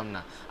উঠাইতে পারতাম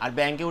না, আর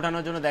ব্যাংকে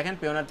উঠানোর জন্য দেখেন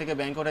পেওনার থেকে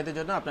ব্যাংকে উঠাইতে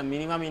জন্য আপনার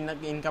মিনিমাম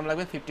ইনকাম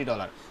লাগবে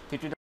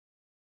 $50,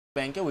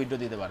 ব্যাংকে উইথড্র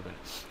দিতে পারবেন।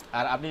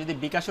 আর আপনি যদি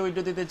বিকাশে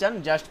উইথড্র দিতে চান,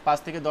 জাস্ট 5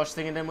 থেকে 10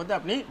 সেকেন্ডের মধ্যে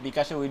আপনি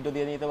বিকাশে উইথড্র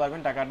দিয়ে নিতে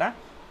পারবেন টাকাটা,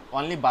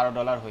 অনলি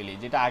 $12 হইলেই,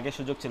 যেটা আগে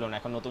সুযোগ ছিল না,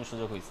 এখন নতুন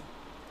সুযোগ হয়েছে।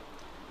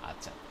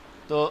 আচ্ছা,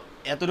 তো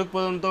এতটুকু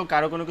পর্যন্ত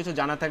কারো কোনো কিছু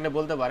জানা থাকলে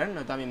বলতে পারেন,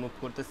 নয়তো আমি মুভ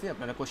করতেছি,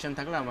 আপনারা কোশ্চেন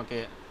থাকলে আমাকে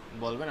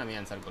বলবেন, আমি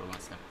অ্যান্সার করবো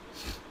আজকে।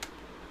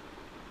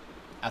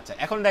 আচ্ছা,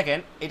 এখন দেখেন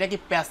এটা কি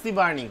প্যাসিভ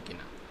আর্নিং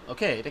কিনা,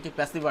 ওকে, এটা কি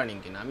প্যাসিভ আর্নিং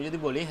কিনা। আমি যদি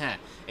বলি হ্যাঁ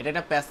এটা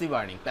একটা প্যাসিভ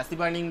আর্নিং, প্যাসিভ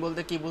আর্নিং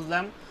বলতে কি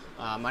বুঝলাম,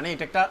 মানে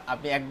এটা একটা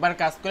আপনি একবার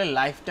কাজ করে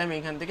লাইফ টাইম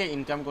এখান থেকে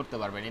ইনকাম করতে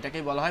পারবেন,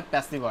 এটাকেই বলা হয়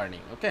প্যাসিভ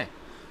আর্নিং, ওকে।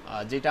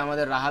 যেটা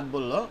আমাদের রাহাত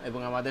বললো এবং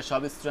আমাদের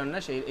সব স্টুডেন্টরা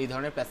এই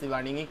ধরনের প্যাসিভ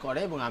আর্নিংই করে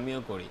এবং আমিও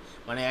করি,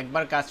 মানে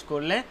একবার কাজ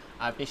করলে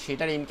আপনি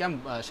সেটার ইনকাম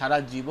সারা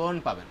জীবন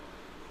পাবেন।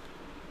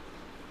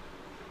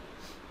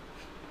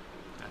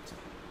 আচ্ছা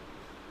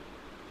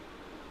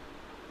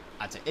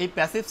আচ্ছা, এই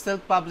প্যাসিভ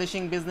সেলফ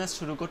পাবলিশিং বিজনেস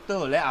শুরু করতে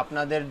হলে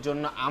আপনাদের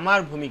জন্য আমার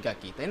ভূমিকা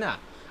কি, তাই না,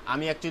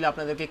 আমি অ্যাকচুয়ালি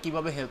আপনাদেরকে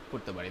কিভাবে হেল্প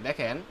করতে পারি।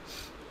 দেখেন,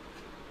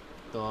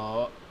 তো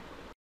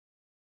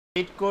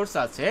পেইড কোর্স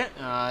আছে,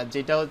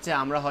 যেটা হচ্ছে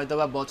আমরা হয়তো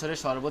বা বছরে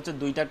সর্বোচ্চ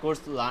 2টা কোর্স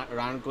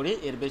রান করি,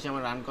 এর বেশি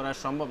আমার রান করা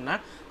সম্ভব না,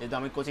 যেহেতু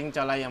আমি কোচিং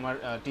চালাই, আমার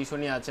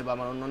টিউশনি আছে বা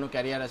আমার অন্যান্য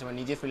ক্যারিয়ার আছে, বা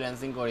নিজে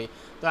ফ্রিল্যান্সিং করি।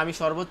 তো আমি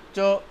সর্বোচ্চ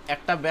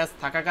একটা ব্যাচ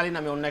থাকাকালীন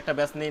আমি অন্য একটা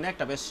ব্যাচ নিই না,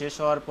 একটা ব্যাচ শেষ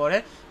হওয়ার পরে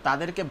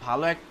তাদেরকে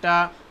ভালো একটা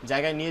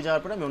জায়গায় নিয়ে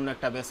যাওয়ার পরে আমি অন্য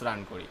একটা ব্যাচ রান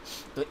করি।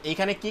 তো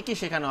এইখানে কি কি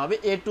শেখানো হবে,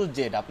 A to Z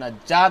আপনার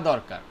যা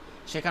দরকার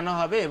শেখানো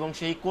হবে, এবং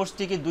সেই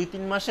কোর্সটি কি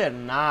 2-3 মাসের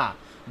না,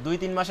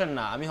 2-3 মাসের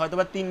না, আমি হয়তো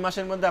বা 3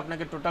 মাসের মধ্যে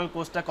আপনাকে টোটাল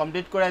কোর্সটা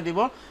কমপ্লিট করে দিব,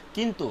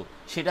 কিন্তু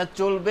সেটা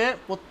চলবে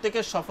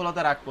প্রত্যেকের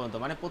সফলতার আগ পর্যন্ত,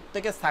 মানে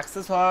প্রত্যেকে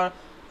সাকসেস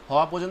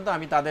হওয়া পর্যন্ত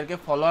আমি তাদেরকে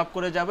ফলো আপ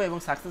করে যাব। এবং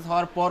সাকসেস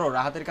হওয়ার পরও,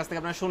 রাহাতের কাছ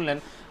থেকে আপনারা শুনলেন,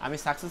 আমি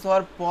সাকসেস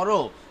হওয়ার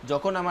পরও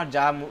যখন আমার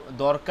যা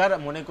দরকার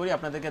মনে করি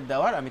আপনাদেরকে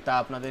দেওয়ার, আমি তা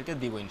আপনাদেরকে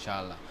দিব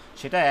ইনশাআল্লাহ।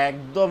 সেটা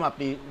একদম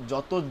আপনি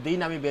যতদিন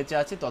আমি বেঁচে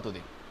আছি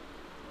ততদিন।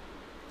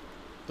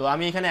 তো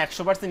আমি এখানে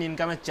 100%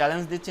 ইনকামের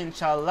চ্যালেঞ্জ দিচ্ছি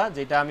ইনশাআল্লাহ,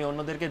 যেটা আমি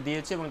অন্যদেরকে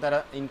দিয়েছি এবং তারা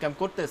ইনকাম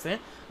করতেছে,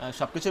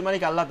 সব কিছুর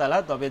মালিক আল্লাহ তাআলা।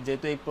 তবে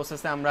যেহেতু এই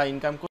প্রসেসে আমরা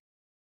ইনকাম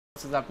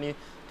করতেছি,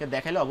 আপনিকে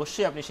দেখাইলে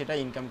অবশ্যই আপনি সেটা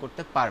ইনকাম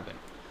করতে পারবেন।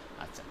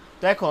 আচ্ছা,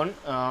 তো এখন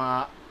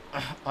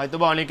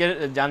হয়তোবা অনেকের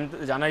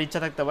জানার ইচ্ছা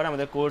থাকতে পারে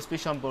আমাদের কোর্স ফি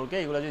সম্পর্কে,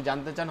 এগুলো যদি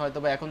জানতে চান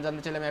হয়তোবা এখন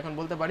জানতে চাইলে আমি এখন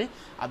বলতে পারি,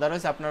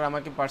 আদারওয়াইজ আপনারা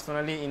আমাকে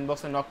পার্সোনালি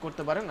ইনবক্সে নক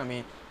করতে পারেন, আমি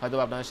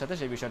হয়তোবা আপনাদের সাথে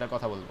সেই বিষয়টা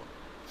কথা বলবো।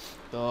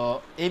 তো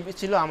এই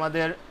ছিল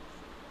আমাদের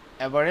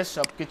এভারেজ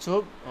সব কিছু।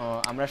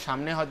 আমরা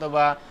সামনে হয়তো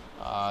বা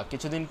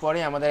কিছুদিন পরে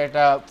আমাদের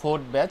একটা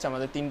 4th ব্যাচ,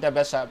 আমাদের 3টা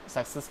ব্যাচ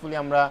সাকসেসফুলি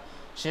আমরা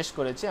শেষ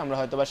করেছি, আমরা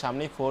হয়তো বা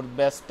সামনেই 4th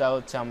ব্যাচটা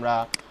হচ্ছে আমরা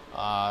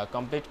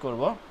কমপ্লিট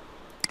করব।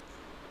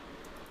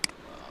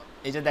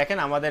 এই যে দেখেন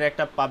আমাদের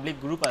একটা পাবলিক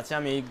গ্রুপ আছে,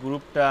 আমি এই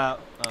গ্রুপটা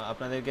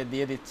আপনাদেরকে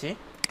দিয়ে দিচ্ছি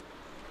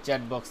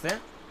চ্যাট বক্সে,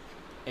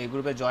 এই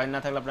গ্রুপে জয়েন না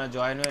থাকলে আপনারা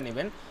জয়েন হয়ে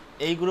নেবেন।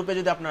 এই গ্রুপে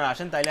যদি আপনারা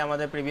আসেন তাহলে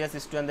আমাদের প্রিভিয়াস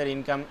স্টুডেন্টদের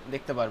ইনকাম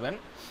দেখতে পারবেন।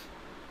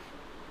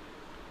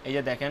 এই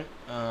যে দেখেন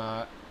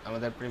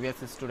আমাদের প্রিভিয়াস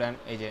স্টুডেন্ট,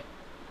 এই যে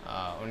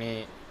উনি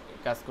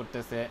কাজ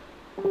করতেছে।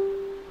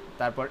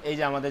 তারপর এই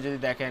যে আমাদের যদি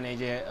দেখেন, এই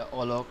যে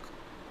অলোক,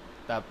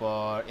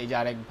 তারপর এই যে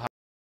আরেক ভাই,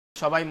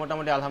 সবাই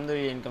মোটামুটি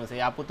আলহামদুলিল্লাহ ইনকাম আছে।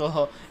 এই আপু তো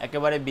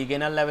একেবারে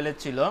বিগিনার লেভেলের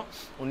ছিল,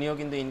 উনিও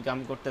কিন্তু ইনকাম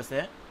করতেছে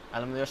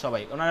আলহামদুলিল্লাহ।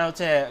 সবাই ওনারা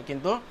হচ্ছে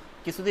কিন্তু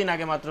কিছুদিন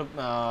আগে মাত্র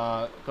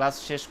ক্লাস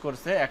শেষ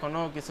করছে,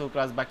 এখনও কিছু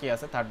ক্লাস বাকি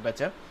আছে 3rd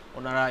ব্যাচের,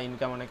 ওনারা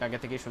ইনকাম অনেক আগে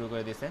থেকেই শুরু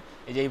করে দিয়েছে।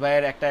 এই যে এই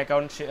ভাইয়ের একটা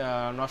অ্যাকাউন্ট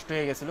নষ্ট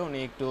হয়ে গেছিলো,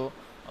 উনি একটু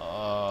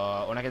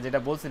ওনাকে যেটা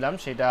বলছিলাম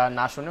সেটা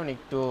না শুনে উনি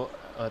একটু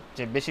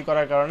বেশি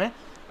করার কারণে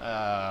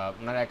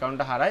ওনার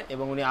অ্যাকাউন্টটা হারায়,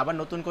 এবং উনি আবার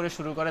নতুন করে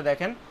শুরু করে।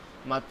 দেখেন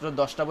মাত্র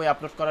 10টা বই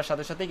আপলোড করার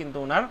সাথে সাথেই কিন্তু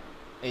ওনার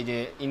এই যে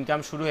ইনকাম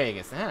শুরু হয়ে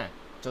গেছে, হ্যাঁ,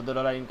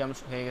 $14 ইনকাম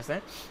হয়ে গেছে।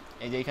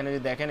 এই যে এখানে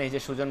যদি দেখেন, এই যে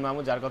সুজন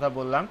মাহমুদ যার কথা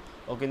বললাম,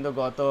 ও কিন্তু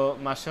গত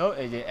মাসেও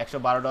এই যে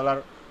 $112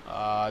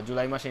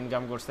 জুলাই মাসে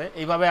ইনকাম করছে।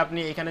 এইভাবে আপনি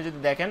এখানে যদি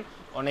দেখেন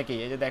অনেকেই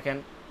এই যে দেখেন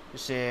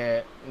সে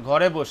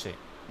ঘরে বসে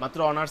মাত্র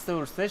অনার্সে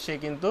উঠছে, সে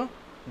কিন্তু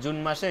জুন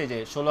মাসে এই যে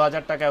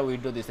 16,000 টাকা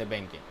উইথড্র দিছে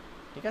ব্যাংকে।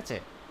 ঠিক আছে,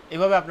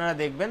 এইভাবে আপনারা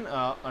দেখবেন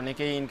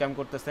অনেকেই ইনকাম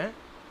করতেছে।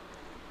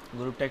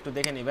 গ্রুপটা একটু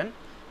দেখে নেবেন।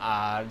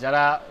 আর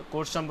যারা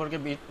কোর্স সম্পর্কে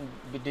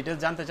ডিটেলস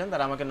জানতে চান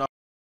তারা আমাকে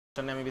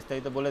আমি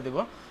বিস্তারিত বলে দেব।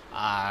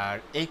 আর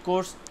এই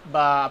কোর্স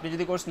বা আপনি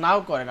যদি কোর্স নাও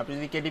করেন, আপনি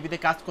যদি কেডিপিতে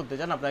কাজ করতে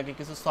চান, আপনাকে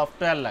কিছু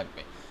সফটওয়্যার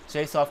লাগবে।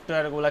 সেই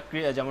সফটওয়্যারগুলো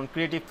যেমন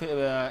ক্রিয়েটিভ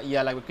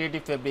লাগবে,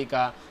 ক্রিয়েটিভ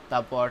ফেব্রিকা,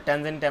 তারপর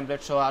ট্যানজেন্ট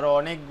টেমপ্লেট সহ আরও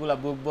অনেকগুলো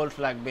বুক বোল্ট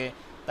লাগবে,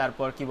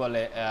 তারপর কি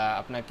বলে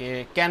আপনাকে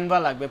ক্যানভা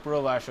লাগবে প্রো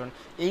ভার্সন।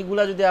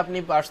 এইগুলা যদি আপনি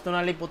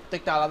পার্সোনালি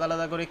প্রত্যেকটা আলাদা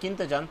আলাদা করে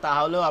কিনতে চান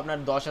তাহলেও আপনার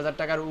 10,000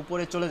 টাকার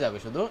উপরে চলে যাবে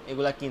শুধু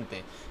এগুলা কিনতে।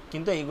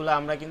 কিন্তু এইগুলো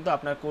আমরা কিন্তু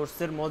আপনার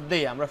কোর্সের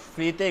মধ্যেই আমরা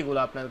ফ্রিতে এগুলো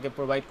আপনাদেরকে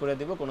প্রোভাইড করে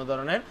দেব, কোনো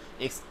ধরনের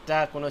এক্সট্রা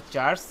কোনো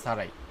চার্জ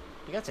ছাড়াই।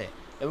 ঠিক আছে,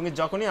 এবং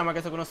যখনই আমার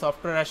কাছে কোনো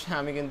সফটওয়্যার আসে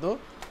আমি কিন্তু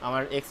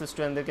আমার এক্স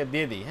স্টুডেন্টদেরকে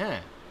দিয়ে দিই। হ্যাঁ,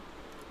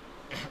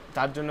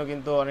 তার জন্য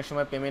কিন্তু অনেক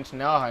সময় পেমেন্ট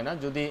নেওয়া হয় না।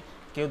 যদি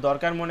কেউ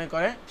দরকার মনে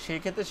করে সেই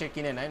ক্ষেত্রে সে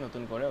কিনে নেয়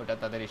নতুন করে, ওটা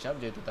তাদের হিসাব,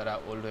 যেহেতু তারা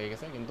ওল্ড হয়ে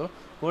গেছে। কিন্তু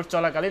কোর্স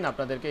চলাকালীন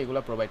আপনাদেরকে এগুলো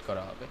প্রোভাইড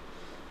করা হবে।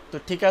 তো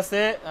ঠিক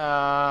আছে,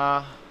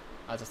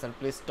 আচ্ছা sir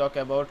please talk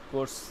about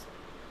course.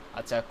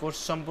 আচ্ছা, কোর্স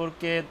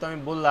সম্পর্কে তো আমি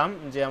বললাম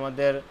যে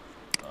আমাদের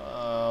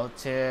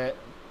হচ্ছে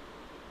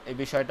এই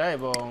বিষয়টা,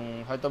 এবং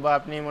হয়তোবা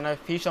আপনি মনে হয়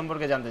ফি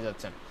সম্পর্কে জানতে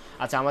চাচ্ছেন।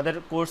 আচ্ছা, আমাদের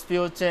কোর্স ফি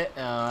হচ্ছে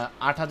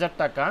 8,000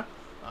 টাকা।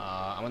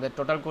 আমাদের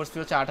টোটাল কোর্স ফি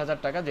হচ্ছে 8,000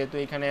 টাকা, যেহেতু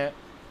এখানে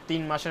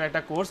 3 মাসের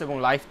একটা কোর্স এবং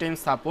লাইফ টাইম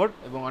সাপোর্ট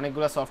এবং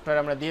অনেকগুলো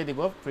সফটওয়্যার আমরা দিয়ে দিব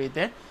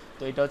ফ্রিতে।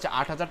 তো এটা হচ্ছে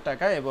 8,000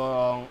 টাকা,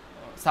 এবং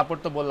সাপোর্ট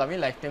তো বললামই,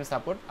 লাইফ টাইম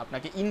সাপোর্ট।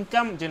 আপনাকে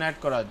ইনকাম জেনারেট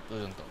করা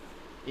পর্যন্ত,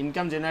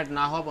 ইনকাম জেনারেট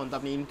না হওয়া পর্যন্ত,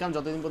 আপনি ইনকাম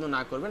যতদিন পর্যন্ত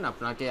না করবেন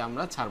আপনাকে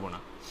আমরা ছাড়বো না।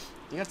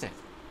 ঠিক আছে,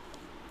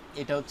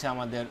 এটা হচ্ছে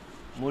আমাদের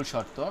মূল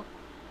শর্ত,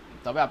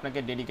 তবে আপনাকে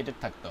ডেডিকেটেড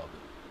থাকতে হবে।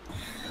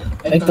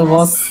 এই তো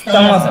বস,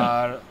 কেমন আছেন?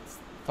 আর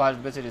ফার্স্ট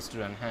ব্যাচের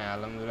স্টুডেন্ট, হ্যাঁ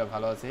আলহামদুলিল্লাহ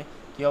ভালো আছি।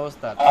 কি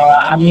অবস্থা?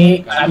 আমি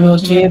আমি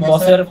হচ্ছে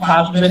বসের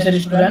ফার্স্ট ব্যাচের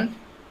স্টুডেন্ট।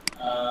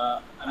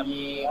 আমি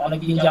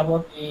অনেকদিন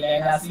যাবত এই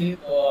লাইনে আছি,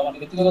 তো আমার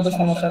ব্যক্তিগত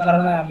সমস্যার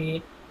কারণে আমি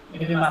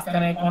মেবি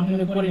মাঝখানে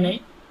কন্টিনিউ করি নাই।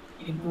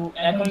 কিন্তু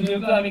এখন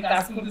যেহেতু আমি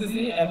কাজ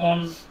করতেছি, এখন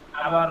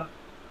আবার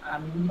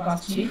আমি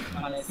পাচ্ছি,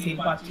 মানে সিল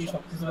পাচ্ছি,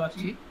 সবকিছু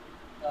পাচ্ছি।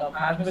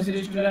 ফার্স্ট ব্যাচের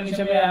স্টুডেন্ট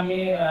হিসেবে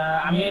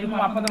আমি এরকম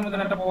আপনাদের মধ্যে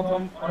একটা প্রথম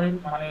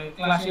মানে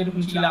ক্লাসে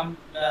এরকম ছিলাম।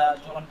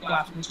 যখন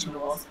ক্লাস নিচ্ছিল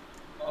বস,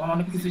 তখন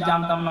অনেক কিছু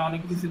জানতাম না,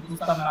 অনেক কিছু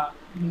বুঝতাম না।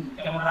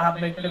 যেমন রাহাত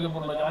ভাই একটু আগে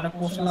বললো যে অনেক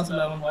কোশ্চেন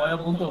আসলে এবং ভয়ও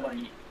বলতেও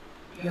পারিনি।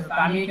 ঠিক আছে,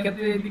 তা আমি এই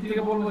ক্ষেত্রে এই দিক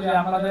থেকে বলবো যে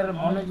আপনাদের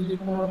মনে যদি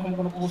কোনো রকম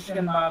কোনো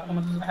কোশ্চেন বা কোনো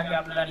কিছু থাকে,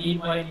 আপনারা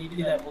নির্ভয়ে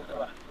নির্দ্বিধায় বলতে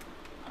পারেন।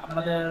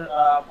 আপনাদের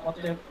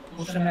প্রত্যেক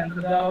কোশ্চেনের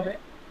অ্যান্সার দেওয়া হবে।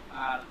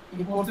 আর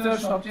এই কোর্সের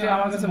সবচেয়ে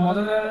আমার কাছে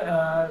মজাদার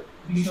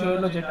বিষয়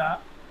হলো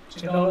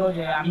সেটা হলো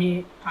যে আমি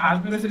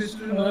ফার্স্ট ব্যাচের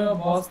স্টুডেন্ট হয়ে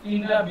বস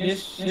 3টা বেশ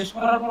শেষ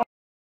করার পর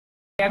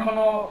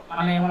এখনো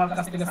মানে আমার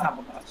কাছ থেকে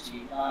সাপোর্ট পাচ্ছি।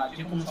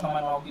 যে কোনো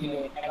সময় নক দিলে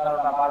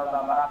 11টা 12টা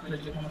বা রাত্রে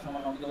যে কোনো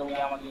সময় নক দিলে উনি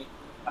আমাকে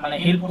মানে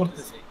হেল্প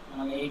করতেছে,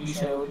 মানে এই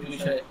বিষয়ে ওই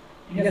বিষয়ে।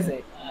 ঠিক আছে,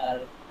 আর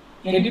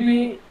কেডিপি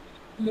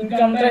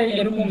ইনকামটা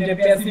এরকম যে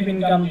প্যাসিভ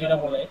ইনকাম যেটা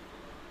বলে,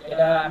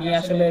 এটা আমি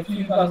আসলে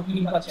ফিল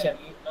পাচ্ছি আর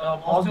কি।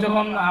 বস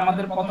যখন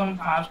আমাদের প্রথম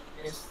ফার্স্ট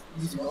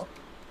দিছিল,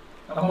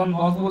 তখন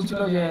বস বলছিল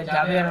যে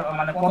যাদের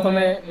মানে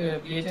প্রথমে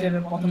বিএচএর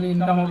প্রথমে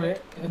ইনকাম হবে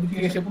এদিক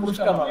থেকে সে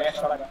পুরস্কার পাবে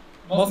 100 টাকা।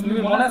 বস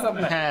তুমি মনে আছে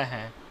আপনার? হ্যাঁ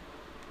হ্যাঁ,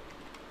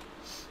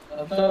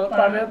 তো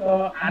পাবে। তো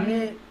আমি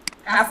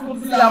কাজ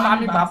করছিলাম,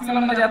 আমি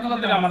ভাবছিলাম না যে এত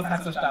তাড়াতাড়ি আমার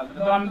সাকসেসটা আসবে।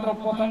 তো আমি তো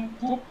প্রথম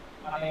খুব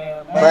মানে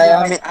ভাই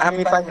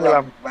আমি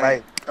পাইছিলাম ভাই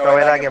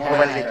সবার আগে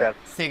মোবাইল রিচার্জ।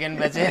 সেকেন্ড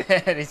ব্যাচে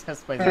রিসার্চ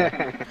পাইছিল,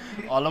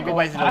 অলোকও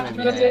পাইছিল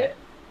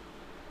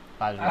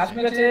ফার্স্ট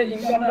ব্যাচে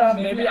ইনকামটা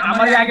মেবি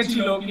আমারই আগে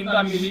ছিল, কিন্তু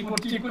আমি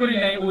রিপোর্ট চেক করি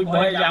নাই ওই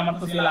ভয়ে যে আমার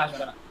তো সেল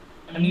আসবে না।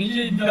 আমি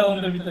নিজেই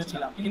দ্বিধাদ্বন্দ্বের ভিতরে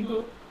ছিলাম। কিন্তু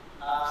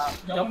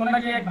যখন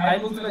নাকি এক ভাই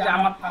বলছিল যে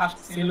আমার ফার্স্ট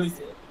সেল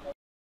হইছে,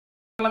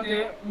 বললাম যে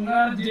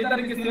উনার যে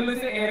তারিখে সেল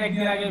হইছে এর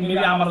একদিন আগে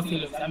মেবি আমারও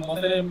সেল হইছে। আমি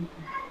বসের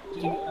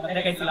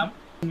দেখাইছিলাম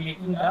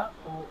মিটিংটা,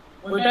 তো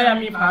ওইটাই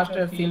আমি ফার্স্ট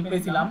সেল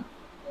পেয়েছিলাম।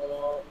 তো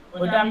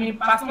ওইটা আমি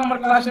 5 নম্বর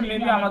ক্লাসে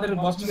মেবি আমাদের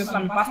বস ঠিক আছে,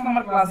 আমি 5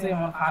 নম্বর ক্লাসে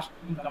আমার ফার্স্ট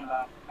ইনকামটা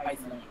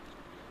পাইছিলাম।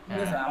 ঠিক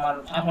আছে, আমার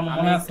এখন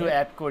মনে আছে। একটু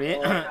অ্যাড করি,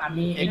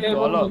 আমি একটু এটাই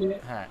বলো। বলবো যে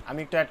হ্যাঁ, আমি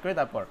একটু অ্যাড করি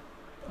তারপর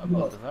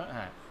বলতে স্যার।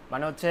 হ্যাঁ,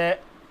 মানে হচ্ছে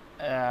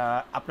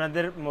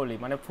আপনাদের মৌলিক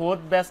মানে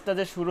ফোর্থ ব্যাচটা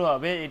যে শুরু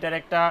হবে এটার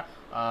একটা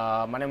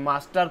মানে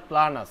মাস্টার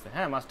প্ল্যান আছে।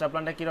 হ্যাঁ, মাস্টার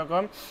প্ল্যানটা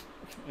কীরকম,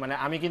 মানে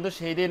আমি কিন্তু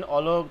সেই দিন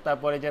অলোক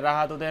তারপরে যে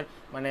রাহাত ওদের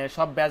মানে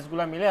সব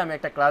ব্যাচগুলো মিলে আমি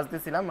একটা ক্লাস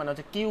দিয়েছিলাম। মানে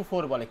হচ্ছে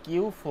Q4 বলে,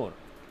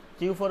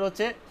 Q4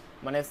 হচ্ছে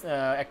মানে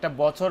একটা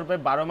বছর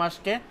 12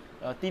 মাসকে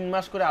 3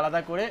 মাস করে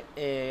আলাদা করে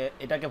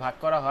এটাকে ভাগ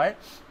করা হয়।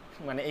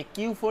 মানে এই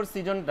Q4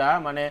 সিজনটা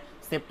মানে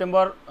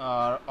সেপ্টেম্বর,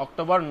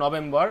 অক্টোবর,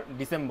 নভেম্বর,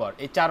 ডিসেম্বর,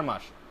 এই 4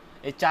 মাস,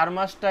 এই 4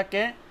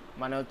 মাসটাকে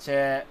মানে হচ্ছে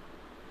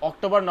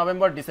অক্টোবর,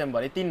 নভেম্বর, ডিসেম্বর,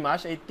 এই 3 মাস,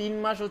 এই 3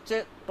 মাস হচ্ছে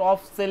টপ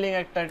সেলিং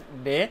একটা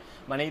ডে।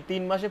 মানে এই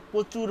 3 মাসে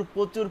প্রচুর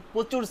প্রচুর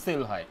প্রচুর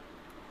সেল হয়।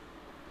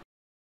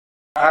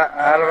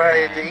 আর ভাই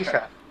এই যে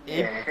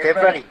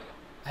ফেব্রুয়ারি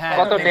হ্যাঁ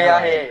কত ডে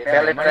আহে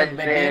ভ্যালেন্টাইন্স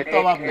ডে, ডেট তো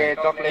অভাব নেই,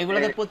 চকলেট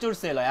এগুলোতে প্রচুর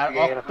সেল হয়। আর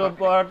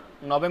অক্টোবর,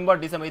 নভেম্বর,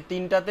 ডিসেম্বর এই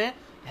তিনটাতে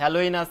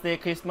হ্যালোইন আছে,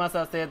 ক্রিসমাস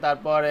আছে,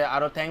 তারপরে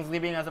আরও থ্যাঙ্কস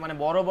গিভিং আছে, মানে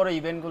বড় বড়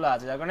ইভেন্টগুলো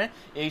আছে, যার কারণে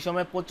এই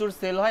সময় প্রচুর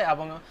সেল হয়।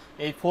 এবং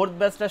এই ফোর্থ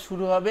ব্যাচটা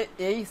শুরু হবে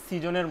এই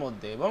সিজনের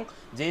মধ্যে, এবং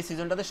যেই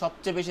সিজনটাতে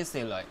সবচেয়ে বেশি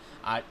সেল হয়।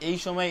 আর এই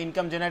সময়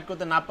ইনকাম জেনারেট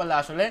করতে না পারলে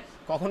আসলে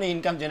কখনোই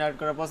ইনকাম জেনারেট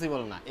করা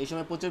পসিবল না। এই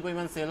সময় প্রচুর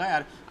পরিমাণ সেল হয়,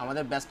 আর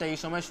আমাদের ব্যাচটা এই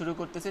সময় শুরু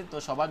করতেছি, তো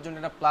সবার জন্য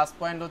একটা প্লাস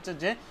পয়েন্ট হচ্ছে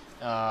যে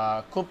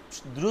খুব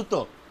দ্রুত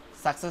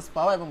সাকসেস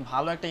পাওয়া এবং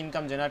ভালো একটা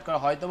ইনকাম জেনারেট করা।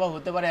 হয়তো বা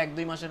হতে পারে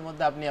 1-2 মাসের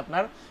মধ্যে আপনি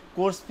আপনার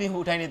কোর্স ফি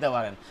উঠাই নিতে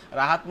পারেন।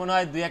 রাহাত মনে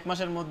হয় 2-1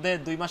 মাসের মধ্যে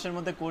 2 মাসের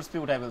মধ্যে কোর্স ফি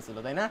উঠাই ফেলছিল,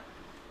 তাই না?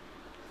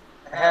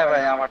 হ্যাঁ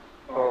ভাই আমার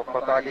তো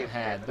কত আগে,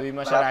 হ্যাঁ 2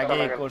 মাসের আগে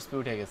কোর্স ফি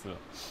উঠে গেছিল।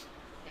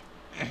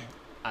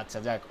 আচ্ছা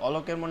যাক,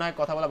 অলোকের মনে হয়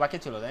কথা বলা বাকি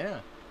ছিল, তাই না?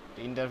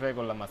 ইন্টারফেয়ার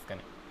করলাম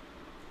মাঝখানে।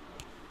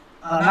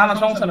 না না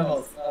সমস্যা নেই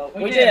বস,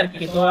 ওইটাই আর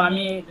কি। তো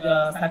আমি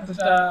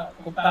সাকসেসটা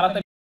খুব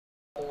তাড়াতাড়ি,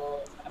 তো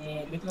আমি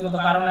ব্যক্তিগত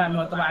কারণে আমি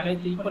হয়তো আগে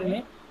ঠিক করিনি,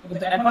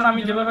 কিন্তু এখন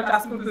আমি যেভাবে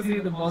কাজ করতেছি,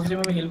 বস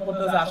যেভাবে হেল্প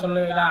করতেছে, আসলে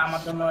এটা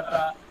আমার জন্য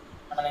একটা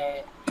মানে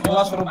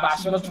দোয়া স্বরূপ বা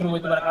আশীর্বাদ স্বরূপ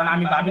হইতে পারে। কারণ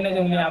আমি ভাবি না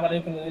যে উনি আবার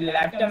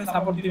লাইফ টাইম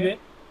সাপোর্ট দিবে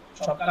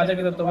সব কাজে,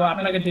 কিন্তু তবে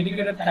আপনাকে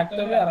ডেডিকেটেড থাকতে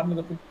হবে আর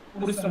আপনাকে খুব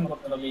পরিশ্রম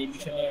করতে হবে এই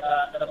বিষয়ে।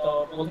 এটা তো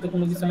বলতে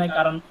কোনো কিছু নাই,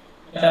 কারণ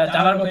এটা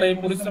জানার কথা, এই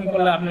পরিশ্রম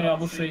করলে আপনি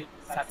অবশ্যই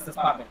সাকসেস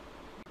পাবেন।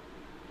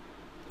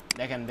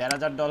 দেখেন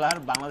 $1,500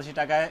 বাংলাদেশি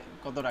টাকায়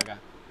কত টাকা,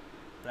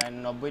 প্রায়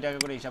 90 টাকা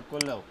করে হিসাব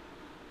করলেও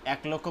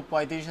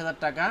 1,35,000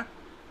 টাকা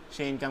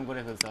সে ইনকাম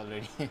করে ফেলছে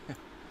অলরেডি।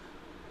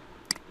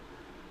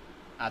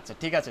 আচ্ছা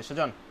ঠিক আছে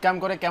সুজন, ইনকাম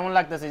করে কেমন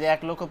লাগতেছে যে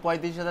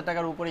 1,35,000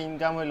 টাকার উপরে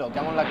ইনকাম হইলো,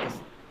 কেমন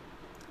লাগতেছে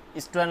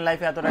স্টুডেন্ট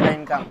লাইফে এত টাকা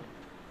ইনকাম?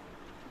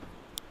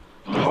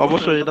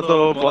 অবশ্যই এটা তো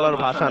বলার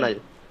ভাষা নাই।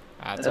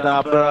 এটা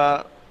আপনারা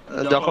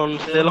যখন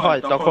সেল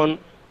হয় তখন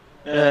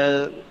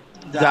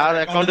যার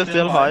অ্যাকাউন্টে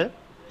সেল হয়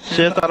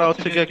সে তারা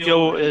হচ্ছে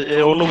কেউ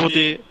এই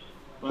অনুভূতি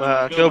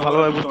কেউ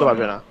ভালোভাবে বুঝতে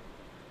পারবে না।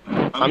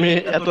 আমি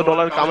এত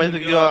ডলার কামাইতে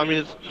গিয়ে আমি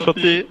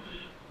সত্যি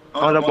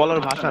আমার বলার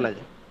ভাষা নাই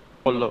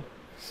বললো।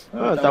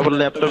 তারপর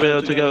ল্যাপটপে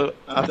হচ্ছে গিয়ে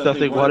আস্তে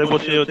আস্তে ঘরে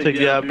বসে হচ্ছে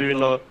গিয়া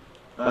বিভিন্ন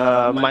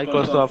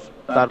মাইক্রোসফট,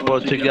 তারপর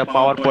হচ্ছে গিয়া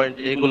পাওয়ার পয়েন্ট,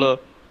 এগুলো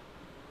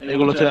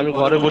হচ্ছে আমি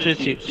ঘরে বসে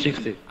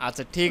শিখছি।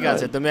 আচ্ছা ঠিক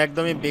আছে, তুমি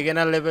একদমই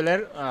বিগিনার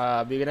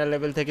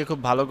লেভেল থেকে খুব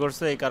ভালো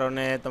করছো, এই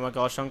কারণে তোমাকে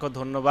অসংখ্য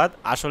ধন্যবাদ।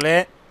 আসলে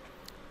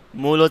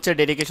মূল হচ্ছে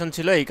ডেডিকেশন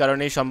ছিল, এই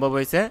কারণেই সম্ভব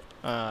হয়েছে,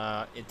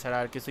 এছাড়া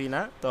আর কিছুই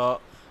না। তো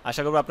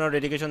আশা করব আপনারা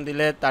ডেডিকেশন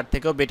দিলে তার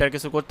থেকেও বেটার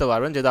কিছু করতে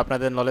পারবেন, যেহেতু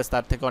আপনাদের নলেজ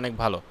তার থেকে অনেক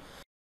ভালো।